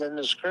called, and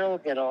this girl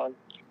got on,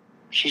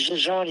 She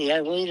says, Artie,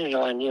 I waited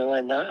on you,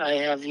 and I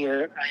have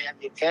your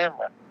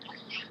camera.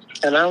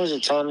 And I was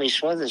at Tommy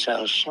Smothers'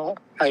 house. So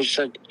I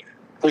said,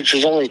 which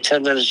was only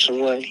 10 minutes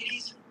away.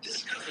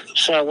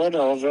 So I went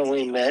over,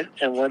 we met,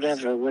 and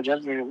whatever it was,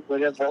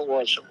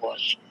 it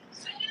was.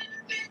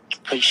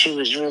 But she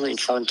was really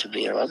fun to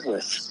be around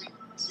with.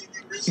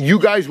 You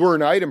guys were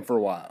an item for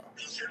a while.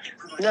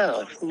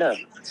 No. No.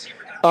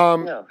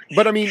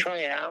 But I mean,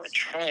 try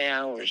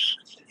hours.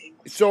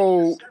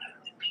 So,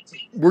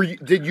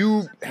 did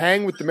you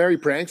hang with the Merry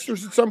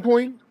Pranksters at some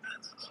point?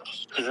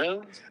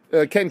 Who?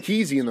 Ken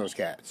Kesey and those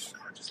cats.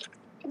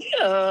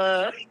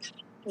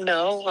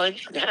 No, I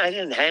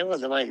didn't hang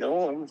with them. I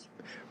knew them.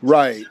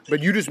 Right,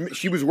 but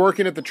she was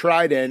working at the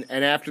Trident,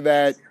 and after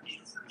that,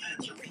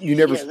 you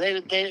never.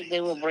 Yeah,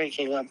 they were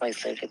breaking up, I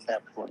think, at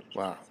that point.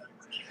 Wow.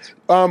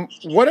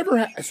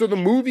 So the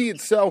movie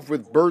itself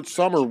with Burt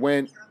Summer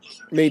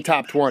made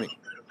top 20.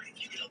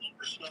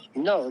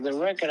 No, the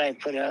record I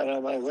put out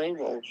on my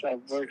label,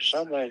 Burt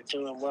Summer,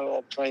 doing well,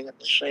 all playing at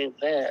the same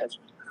band,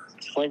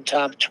 went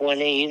top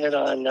 20, even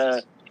on,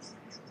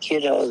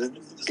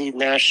 the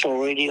national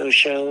radio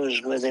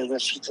shows where they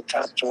listened to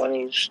top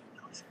 20s.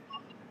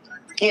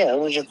 Yeah, it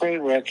was a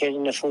great record,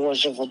 and if it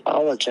wasn't for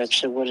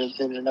politics, it would have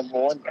been the number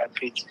one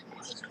record.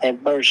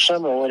 And Burt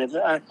Summer would have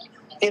been...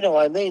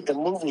 I made the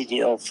movie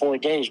deal 4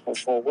 days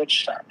before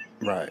Woodstock.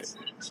 Right.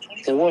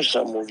 There was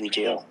no movie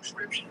deal.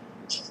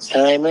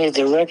 And I made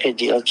the record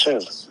deal,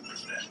 too.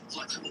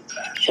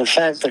 In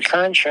fact, the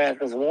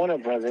contract with Warner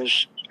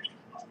Brothers,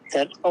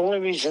 that only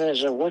reason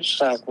there's a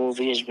Woodstock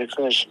movie is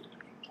because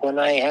when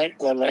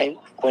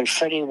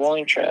Freddie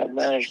Weintraub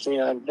managed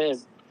Leon Bibb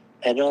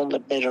and owned the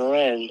bitter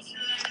end,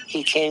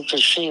 he came to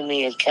see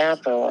me at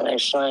Capitol and I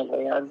signed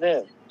Leon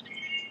Bibb.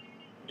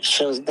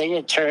 So they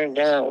had turned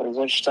down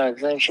Woodstock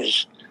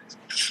Ventures.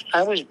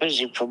 I was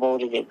busy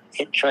promoting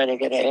it, trying to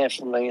get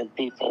 500,000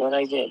 people, and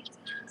I did.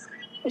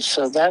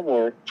 So that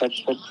worked, but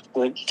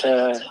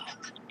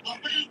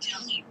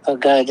oh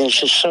God, there's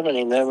just so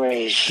many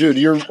memories. Dude,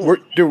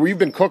 we've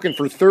been cooking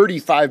for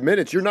 35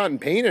 minutes. You're not in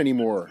pain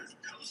anymore.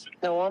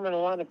 No, I'm in a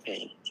lot of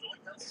pain.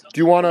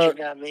 Do you want to? You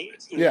got me.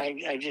 Yeah.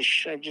 I just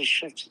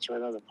shifted to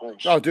another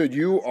place. Oh, dude,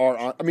 you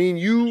are. I mean,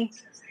 you,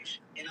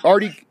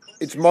 Artie.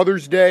 It's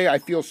Mother's Day. I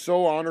feel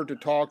so honored to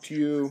talk to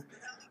you.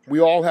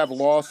 We all have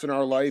loss in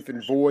our life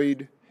and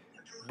void,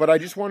 but I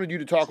just wanted you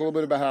to talk a little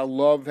bit about how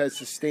love has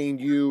sustained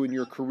you in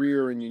your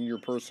career and in your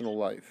personal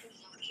life.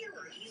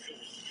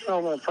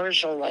 Well, my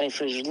personal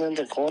life is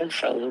Linda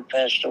Kornfeld, who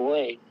passed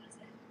away.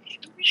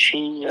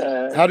 She.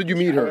 How did you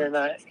meet her? And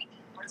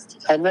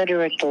I met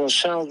her at the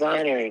LaSalle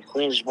Diner in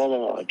Queens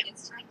Boulevard.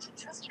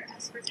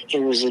 It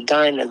was a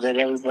diner that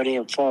everybody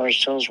in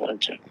Forest Hills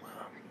went to.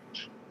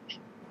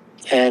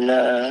 And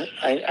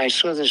I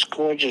saw this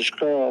gorgeous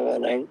girl,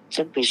 and it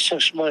took me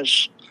 6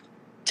 months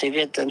to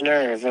get the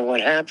nerve. And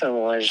what happened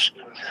was,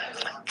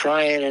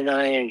 Brian and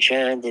I and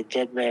Jan did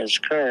Dead Man's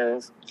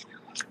Curve,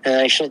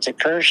 and I said to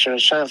Kirsten,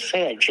 it's not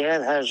fair.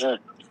 Jan has a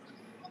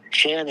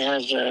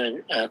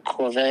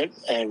Corvette,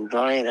 and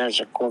Brian has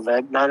a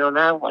Corvette, and I don't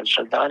have one.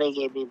 So Donnie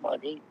gave me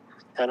money,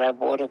 and I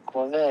bought a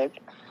Corvette.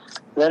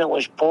 Then it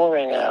was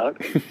pouring out,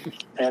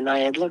 and I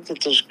had looked at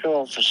this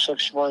girl for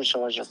 6 months. I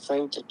was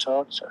afraid to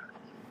talk to her.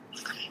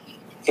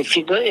 If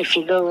you go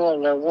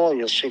on the wall,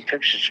 you'll see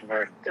pictures of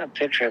her. A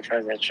picture of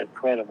her that's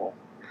incredible.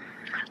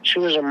 She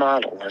was a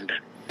model, Linda.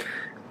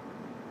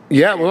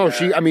 Yeah, well,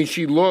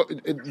 she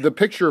looked. The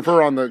picture of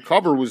her on the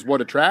cover was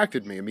what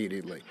attracted me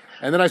immediately.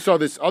 And then I saw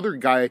this other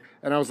guy,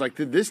 and I was like,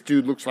 this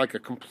dude looks like a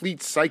complete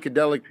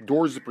psychedelic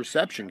Doors of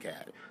Perception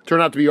cat.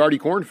 Turned out to be Artie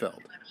Kornfeld.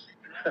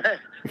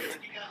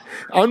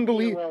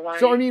 Unbelievable. Well,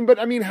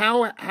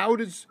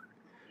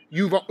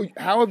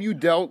 how have you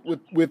dealt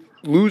with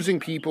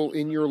losing people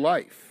in your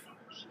life?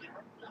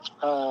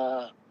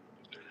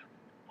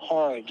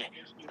 Hard.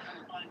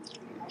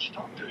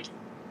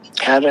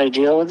 How do I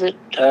deal with it?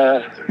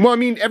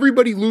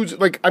 Everybody loses.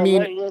 Like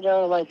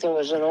there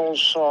was an old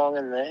song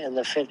in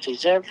the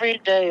 50s. Every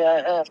day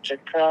I have to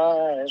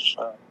cry.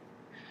 So.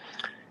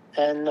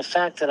 And the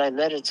fact that I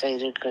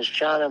meditated, because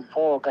John and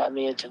Paul got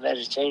me into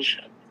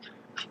meditation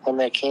when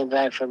they came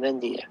back from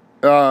India.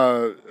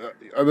 So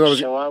I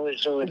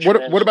was doing.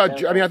 What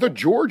about? I thought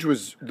George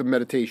was the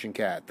meditation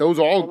cat. Those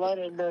all. Well, I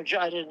didn't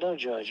know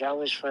George. I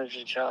was friends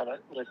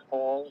with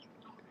Paul,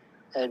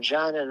 and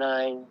John and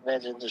I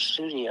met in the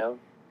studio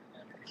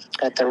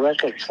at the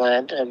record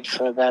plant, and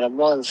for about a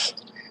month,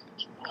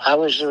 I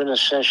was doing a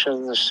session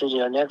in the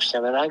studio next to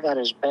him, and I got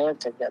his band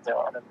together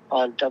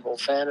on Double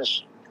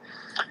Fantasy,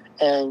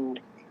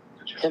 and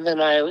him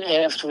and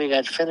I, after we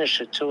got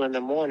finished at 2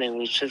 a.m,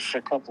 we'd sit for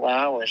a couple of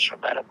hours for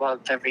about a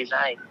month every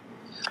night.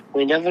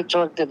 We never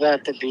talked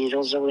about the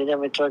Beatles, and we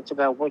never talked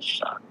about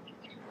Woodstock.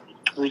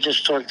 We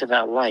just talked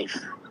about life.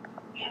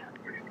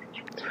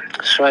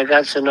 So I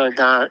got to know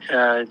John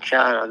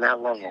on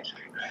that level.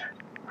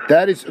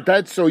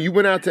 That's so you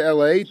went out to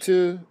L.A.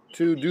 to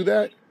do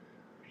that?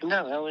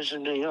 No, I was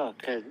in New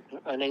York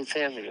on 8th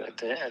Avenue at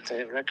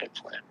the record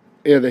plant.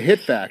 Yeah, the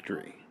Hit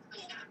Factory.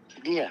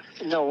 Yeah.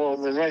 No, well,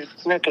 the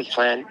record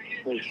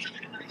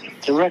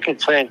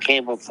plant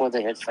came before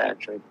the Hit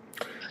Factory.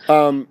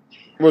 What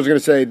was I going to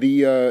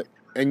say?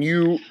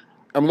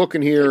 I'm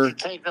looking here. If you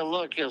take a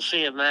look, you'll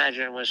see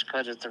Imagine was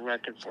cut at the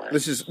record plant.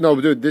 This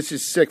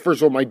is sick.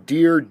 First of all, my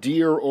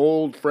dear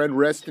old friend,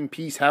 rest in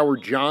peace,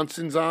 Howard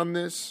Johnson's on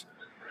this.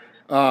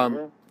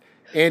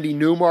 Andy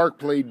Newmark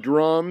played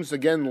drums.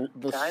 Again,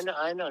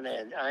 I know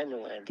Andy. I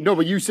know Andy. No,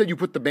 but you said you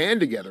put the band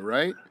together,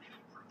 right?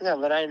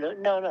 No, but I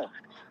know.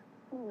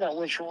 No,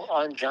 which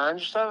on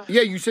John's stuff?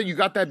 Yeah, you said you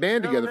got that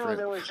band together for him.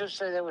 There was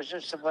just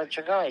a bunch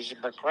of guys: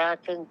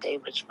 McCracken,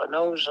 David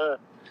Spinoza,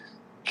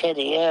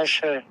 Kenny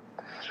Asher.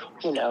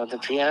 The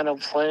piano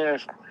player.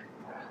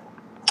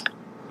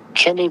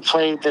 Kenny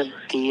played the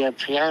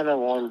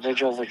piano on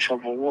Bridge Over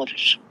Troubled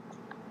Waters.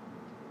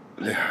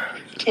 Yeah,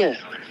 it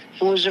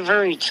was a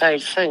very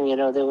tight thing.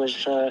 There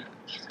was the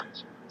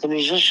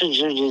musicians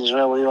unions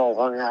where we all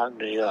hung out in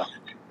New York.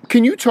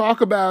 Can you talk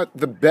about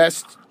the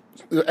best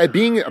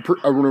being an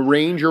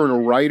arranger and a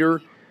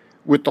writer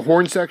with the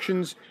horn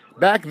sections?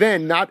 Back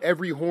then, not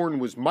every horn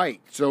was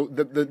mic'd, so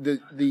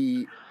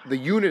the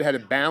unit had to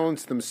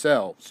balance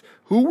themselves.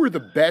 Who were the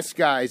best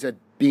guys at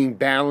being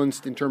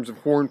balanced in terms of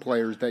horn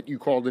players that you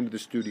called into the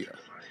studio?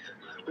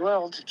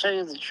 Well, to tell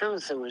you the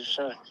truth, it was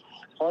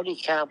Artie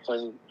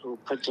Kaplan who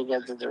put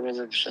together the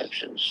rhythm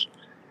sections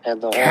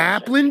and the horn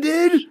Kaplan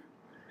sections. Did?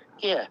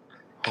 Yeah.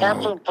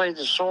 Kaplan played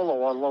the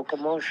solo on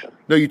Locomotion.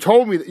 No, you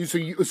told me that.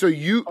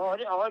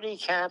 Artie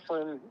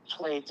Kaplan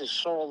played the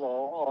solo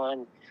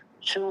on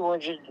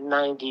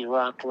 290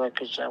 rock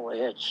records that were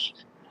hits.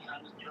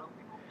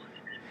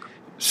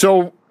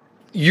 So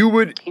you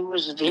would. He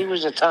was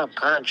a top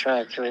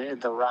contractor in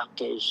the rock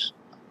days.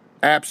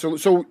 Absolutely.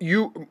 So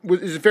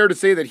is it fair to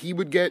say that he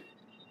would get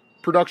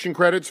production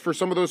credits for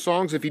some of those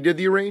songs if he did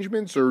the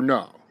arrangements, or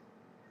no?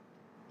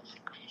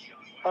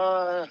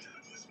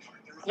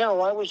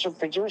 No, I was a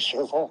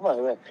producer of all my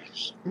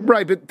records.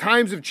 Right, but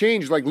times have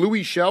changed. Like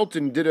Louis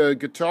Shelton did a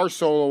guitar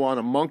solo on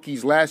a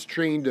Monkey's Last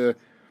Train to.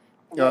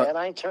 And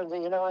I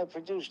I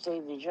produced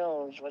Davy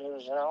Jones when he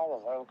was in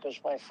Oliver because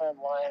my friend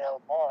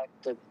Lionel Barr,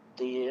 the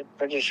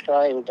British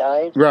guy who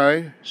died.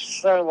 Right.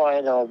 Sir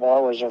Lionel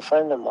Barr was a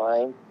friend of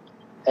mine,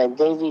 and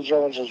Davy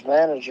Jones's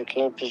manager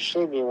came to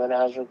see me when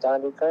I was with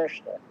Donnie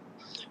Kirshner.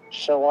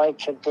 So I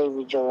took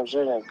Davy Jones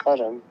in and cut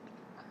him.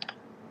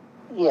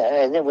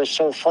 Yeah, and it was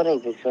so funny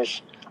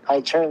because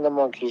I turned the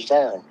Monkees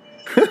down.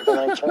 And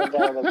I turned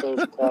down the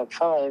Dave Clark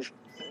 5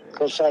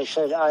 because I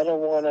said, I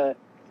don't want to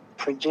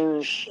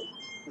produce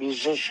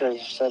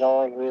musicians that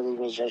aren't really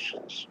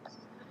musicians.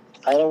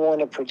 I don't want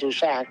to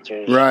produce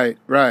actors. Right.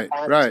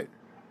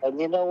 And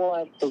you know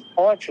what? The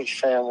Partridge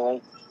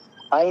Family,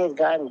 I had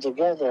gotten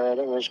together, and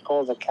it was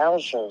called the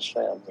Cowsills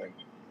Family.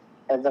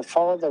 And the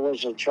father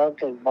was a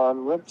drunken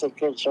bum, ripped the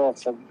kids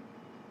off for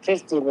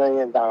 $50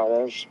 million.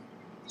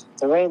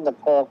 The Rain in the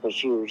Park was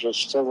huge. It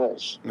still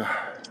is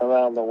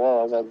around the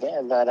world.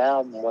 And that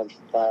album went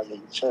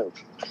platinum, too.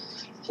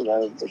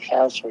 The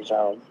Cowsills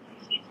album.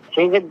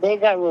 They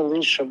got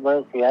released from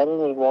Mercury. I didn't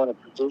even want to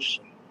produce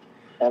it.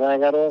 And I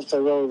got off the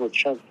road with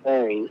Chuck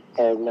Berry.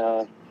 And,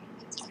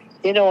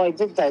 I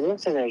did that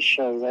internet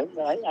show. That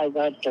I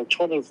got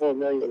 24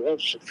 million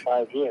hits in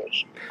 5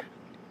 years.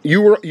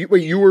 You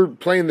were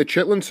playing the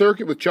Chitlin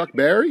circuit with Chuck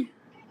Berry?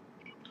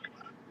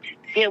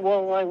 Yeah,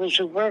 well, I was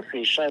at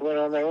Mercury, so I went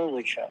on the road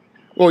with Chuck.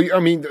 Well, I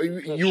mean,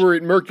 you were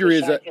at Mercury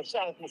as a... It's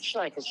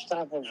like it's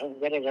stopping from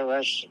getting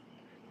arrested.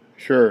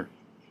 Sure.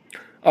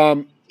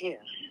 Yeah.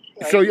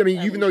 So I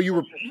mean, even though you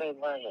were...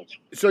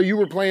 So you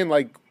were playing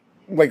like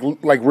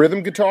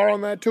rhythm guitar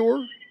on that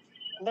tour?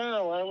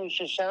 No, I was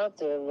just out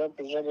there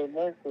representing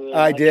Mercury.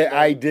 I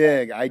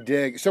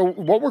dig. So I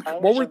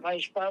was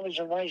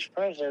a vice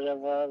president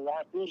of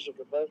rock music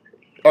at Mercury.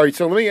 All right,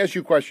 so let me ask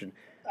you a question.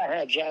 I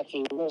had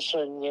Jackie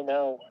Wilson,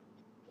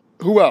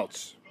 Who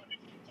else?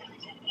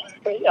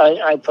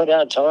 I put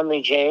out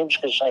Tommy James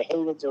because I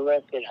hated the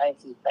record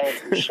Hanky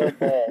Panky so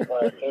bad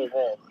when I came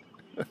in.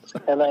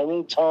 And I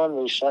knew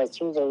Tommy, so I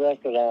threw the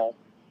record out.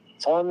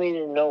 Tommy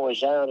didn't know it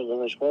was out, and he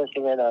was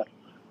working in a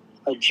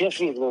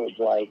Jiffy Lube,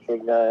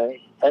 in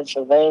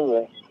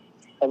Pennsylvania.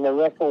 And the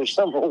record was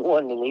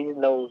 #1, and he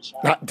didn't know it was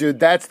out. Dude,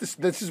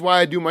 this is why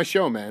I do my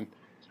show, man.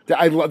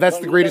 That's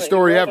the greatest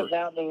story ever.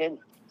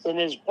 In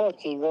his book,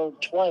 he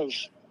wrote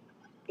twice.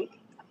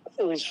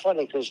 It was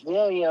funny because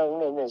Neil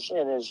Young,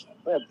 in his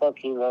book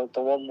he wrote,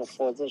 the one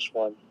before this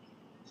one,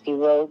 he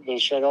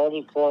said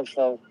Artie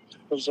Kornfeld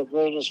was the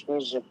greatest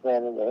music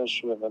man in the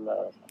history of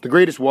America. The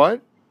greatest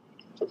what?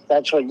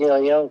 That's what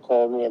Neil Young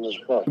called me in his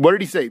book. What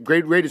did he say?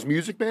 Greatest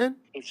music man?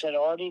 He said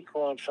Artie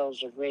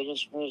Kornfeld's the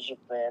greatest music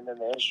man in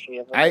the history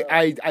of America.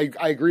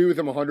 I agree with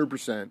him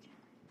 100%.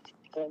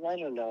 But I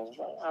don't know.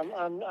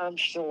 I'm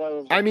still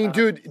over. I mean,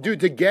 dude,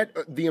 to get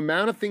the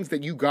amount of things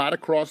that you got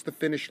across the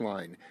finish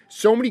line,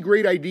 so many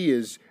great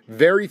ideas,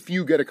 very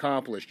few get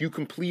accomplished. You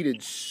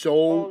completed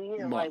so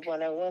much. Like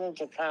when I went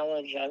into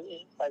college,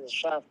 by the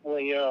sophomore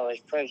year, I was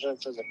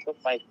president of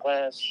my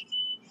class,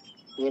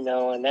 and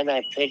then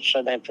I pitched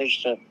a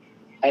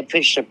I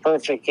pitched a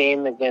perfect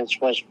game against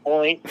West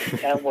Point.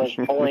 At West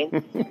Point.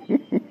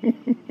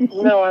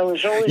 No, I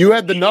was always. You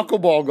had the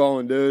knuckleball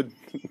going, dude.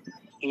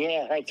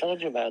 Yeah, I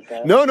told you about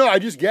that. No, I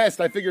just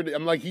guessed. I figured.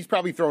 I'm like, he's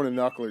probably throwing a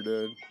knuckler,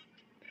 dude.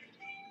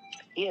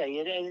 Yeah,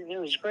 it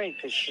was great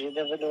because you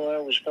never knew where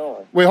I was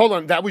going. Wait, hold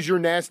on. That was your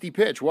nasty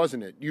pitch,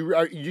 wasn't it? You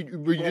I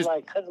couldn't.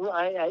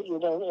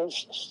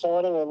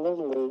 Starting in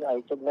Little League,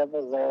 I could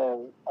never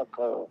learn a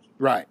curve.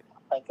 Right.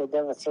 I could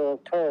never throw a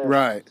curve.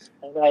 Right.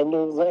 And I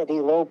knew Eddie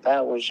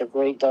Lopat was a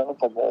great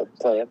knuckleball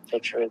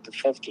pitcher in the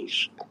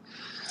 50s.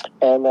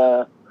 And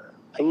I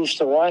used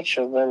to watch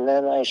him, and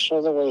then I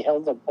saw the way he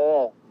held the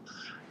ball.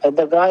 And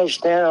the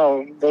guys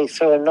now, they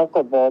throw a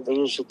knuckleball, they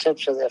use the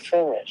tips of their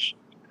fingers.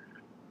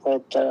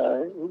 But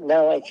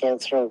now I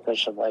can't throw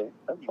because of my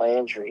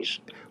injuries.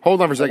 Hold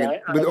on for a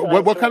second.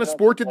 What kind of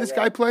sport did this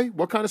guy play?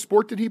 What kind of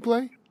sport did he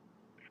play?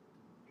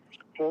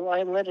 Well,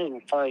 I led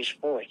in 5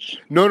 sports.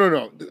 No.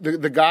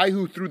 The guy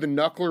who threw the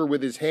knuckler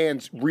with his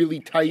hands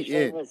really tight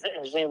in. His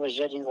name was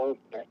Eddie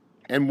Lopat.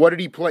 And what did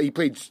he play? He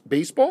played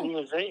baseball? He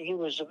was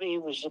a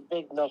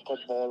big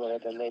knuckleballer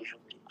in the major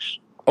leagues.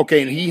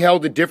 Okay, and he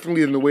held it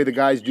differently than the way the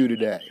guys do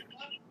today.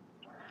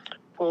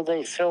 Well,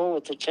 they throw it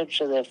with the tips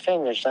of their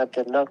fingers, not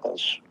the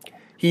knuckles.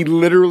 He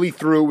literally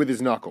threw it with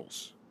his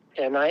knuckles.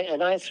 And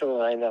I threw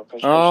my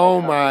knuckles.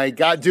 Oh my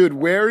God, dude!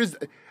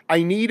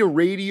 I need a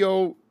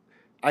radio.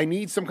 I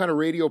need some kind of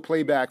radio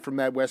playback from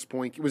that West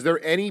Point. Was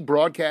there any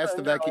broadcast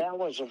of that game? No, that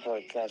wasn't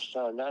broadcast.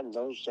 No, not in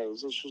those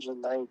days. This was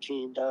in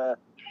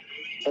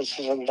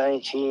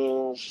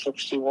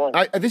 1961.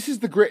 This is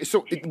the great.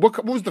 So,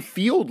 what was the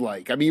field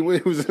like? I mean,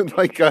 it was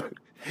like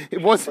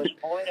it wasn't.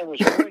 It was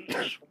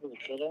gorgeous,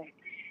 kidding.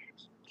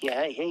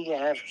 Yeah, here you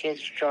have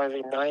kids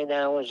driving 9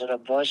 hours in a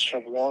bus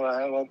from Long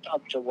Island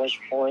up to West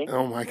Point.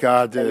 Oh my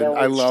God, dude!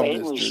 I love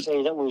this. We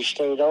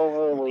stayed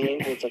over. And we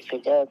ate with the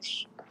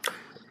cadets.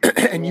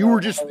 And you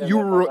were just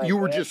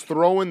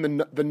throwing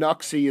the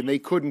Nuxie, and they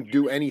couldn't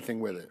do anything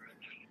with it.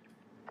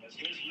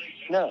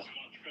 No,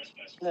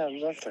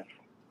 nothing.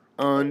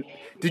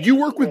 Did you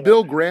work with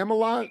Bill Graham a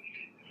lot?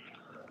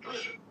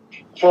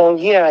 Well,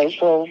 yeah,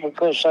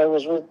 because I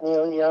was with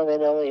Neil Young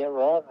and Elliot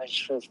Roberts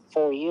for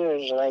 4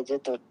 years, and I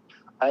did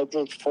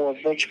 4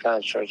 bridge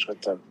concerts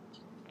with them.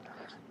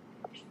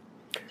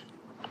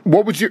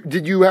 What was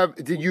did you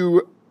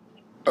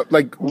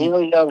like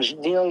Neil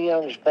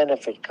Young's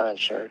benefit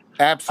concert?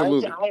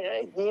 Absolutely.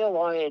 Neil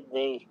hired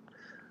me.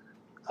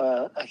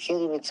 I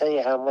can't even tell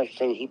you how much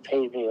he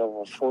paid me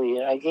over 4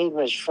 years. I gave him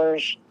his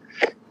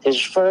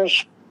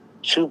first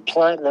 2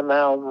 platinum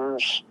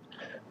albums.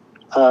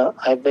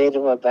 I paid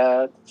him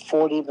about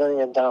 $40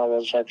 million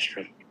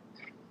extra.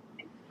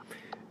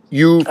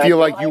 You feel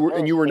like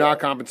you were not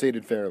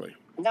compensated fairly?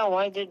 No,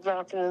 I did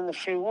Rockin' in the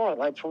Free World.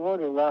 I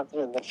promoted Rockin'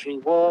 in the Free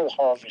World,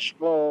 Harvest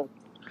Moon.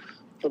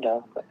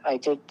 I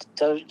did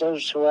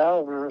those 2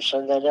 albums,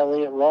 and then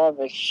Elliot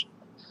Roberts.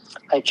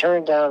 I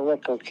turned down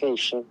Rick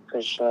Ocasek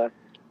because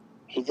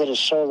he did a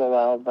solo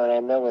album, but I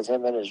met with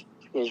him and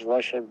his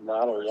Russian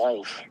model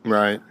wife.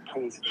 Right.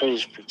 Pretty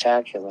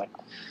spectacular.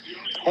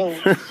 Hey.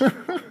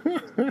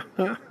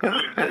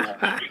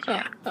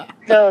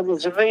 No,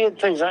 there's a million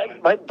things.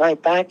 My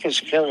back is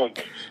killing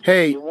me.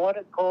 Hey, you want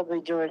to call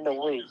me during the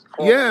week?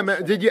 Yeah,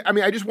 man. Did you? I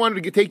mean, I just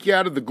wanted to take you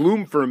out of the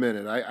gloom for a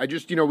minute. I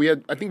just,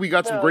 I think we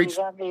got some great. You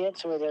got me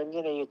into it, and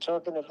you're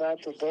talking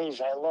about the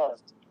days I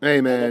loved. Hey,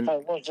 man. And if I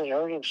wasn't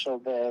hurting so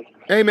bad.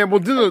 Hey, man.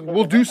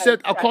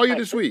 I'll call you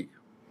this week.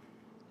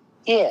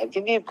 Yeah,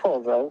 give me a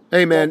call, bro.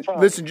 Hey, man. No,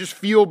 listen, just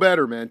feel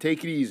better, man.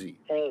 Take it easy.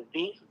 Hey,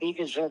 be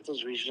content,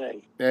 as we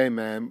say. Hey,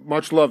 man.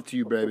 Much love to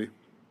you, baby.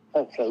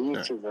 Okay, you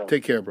too, bro.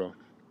 Take care, bro.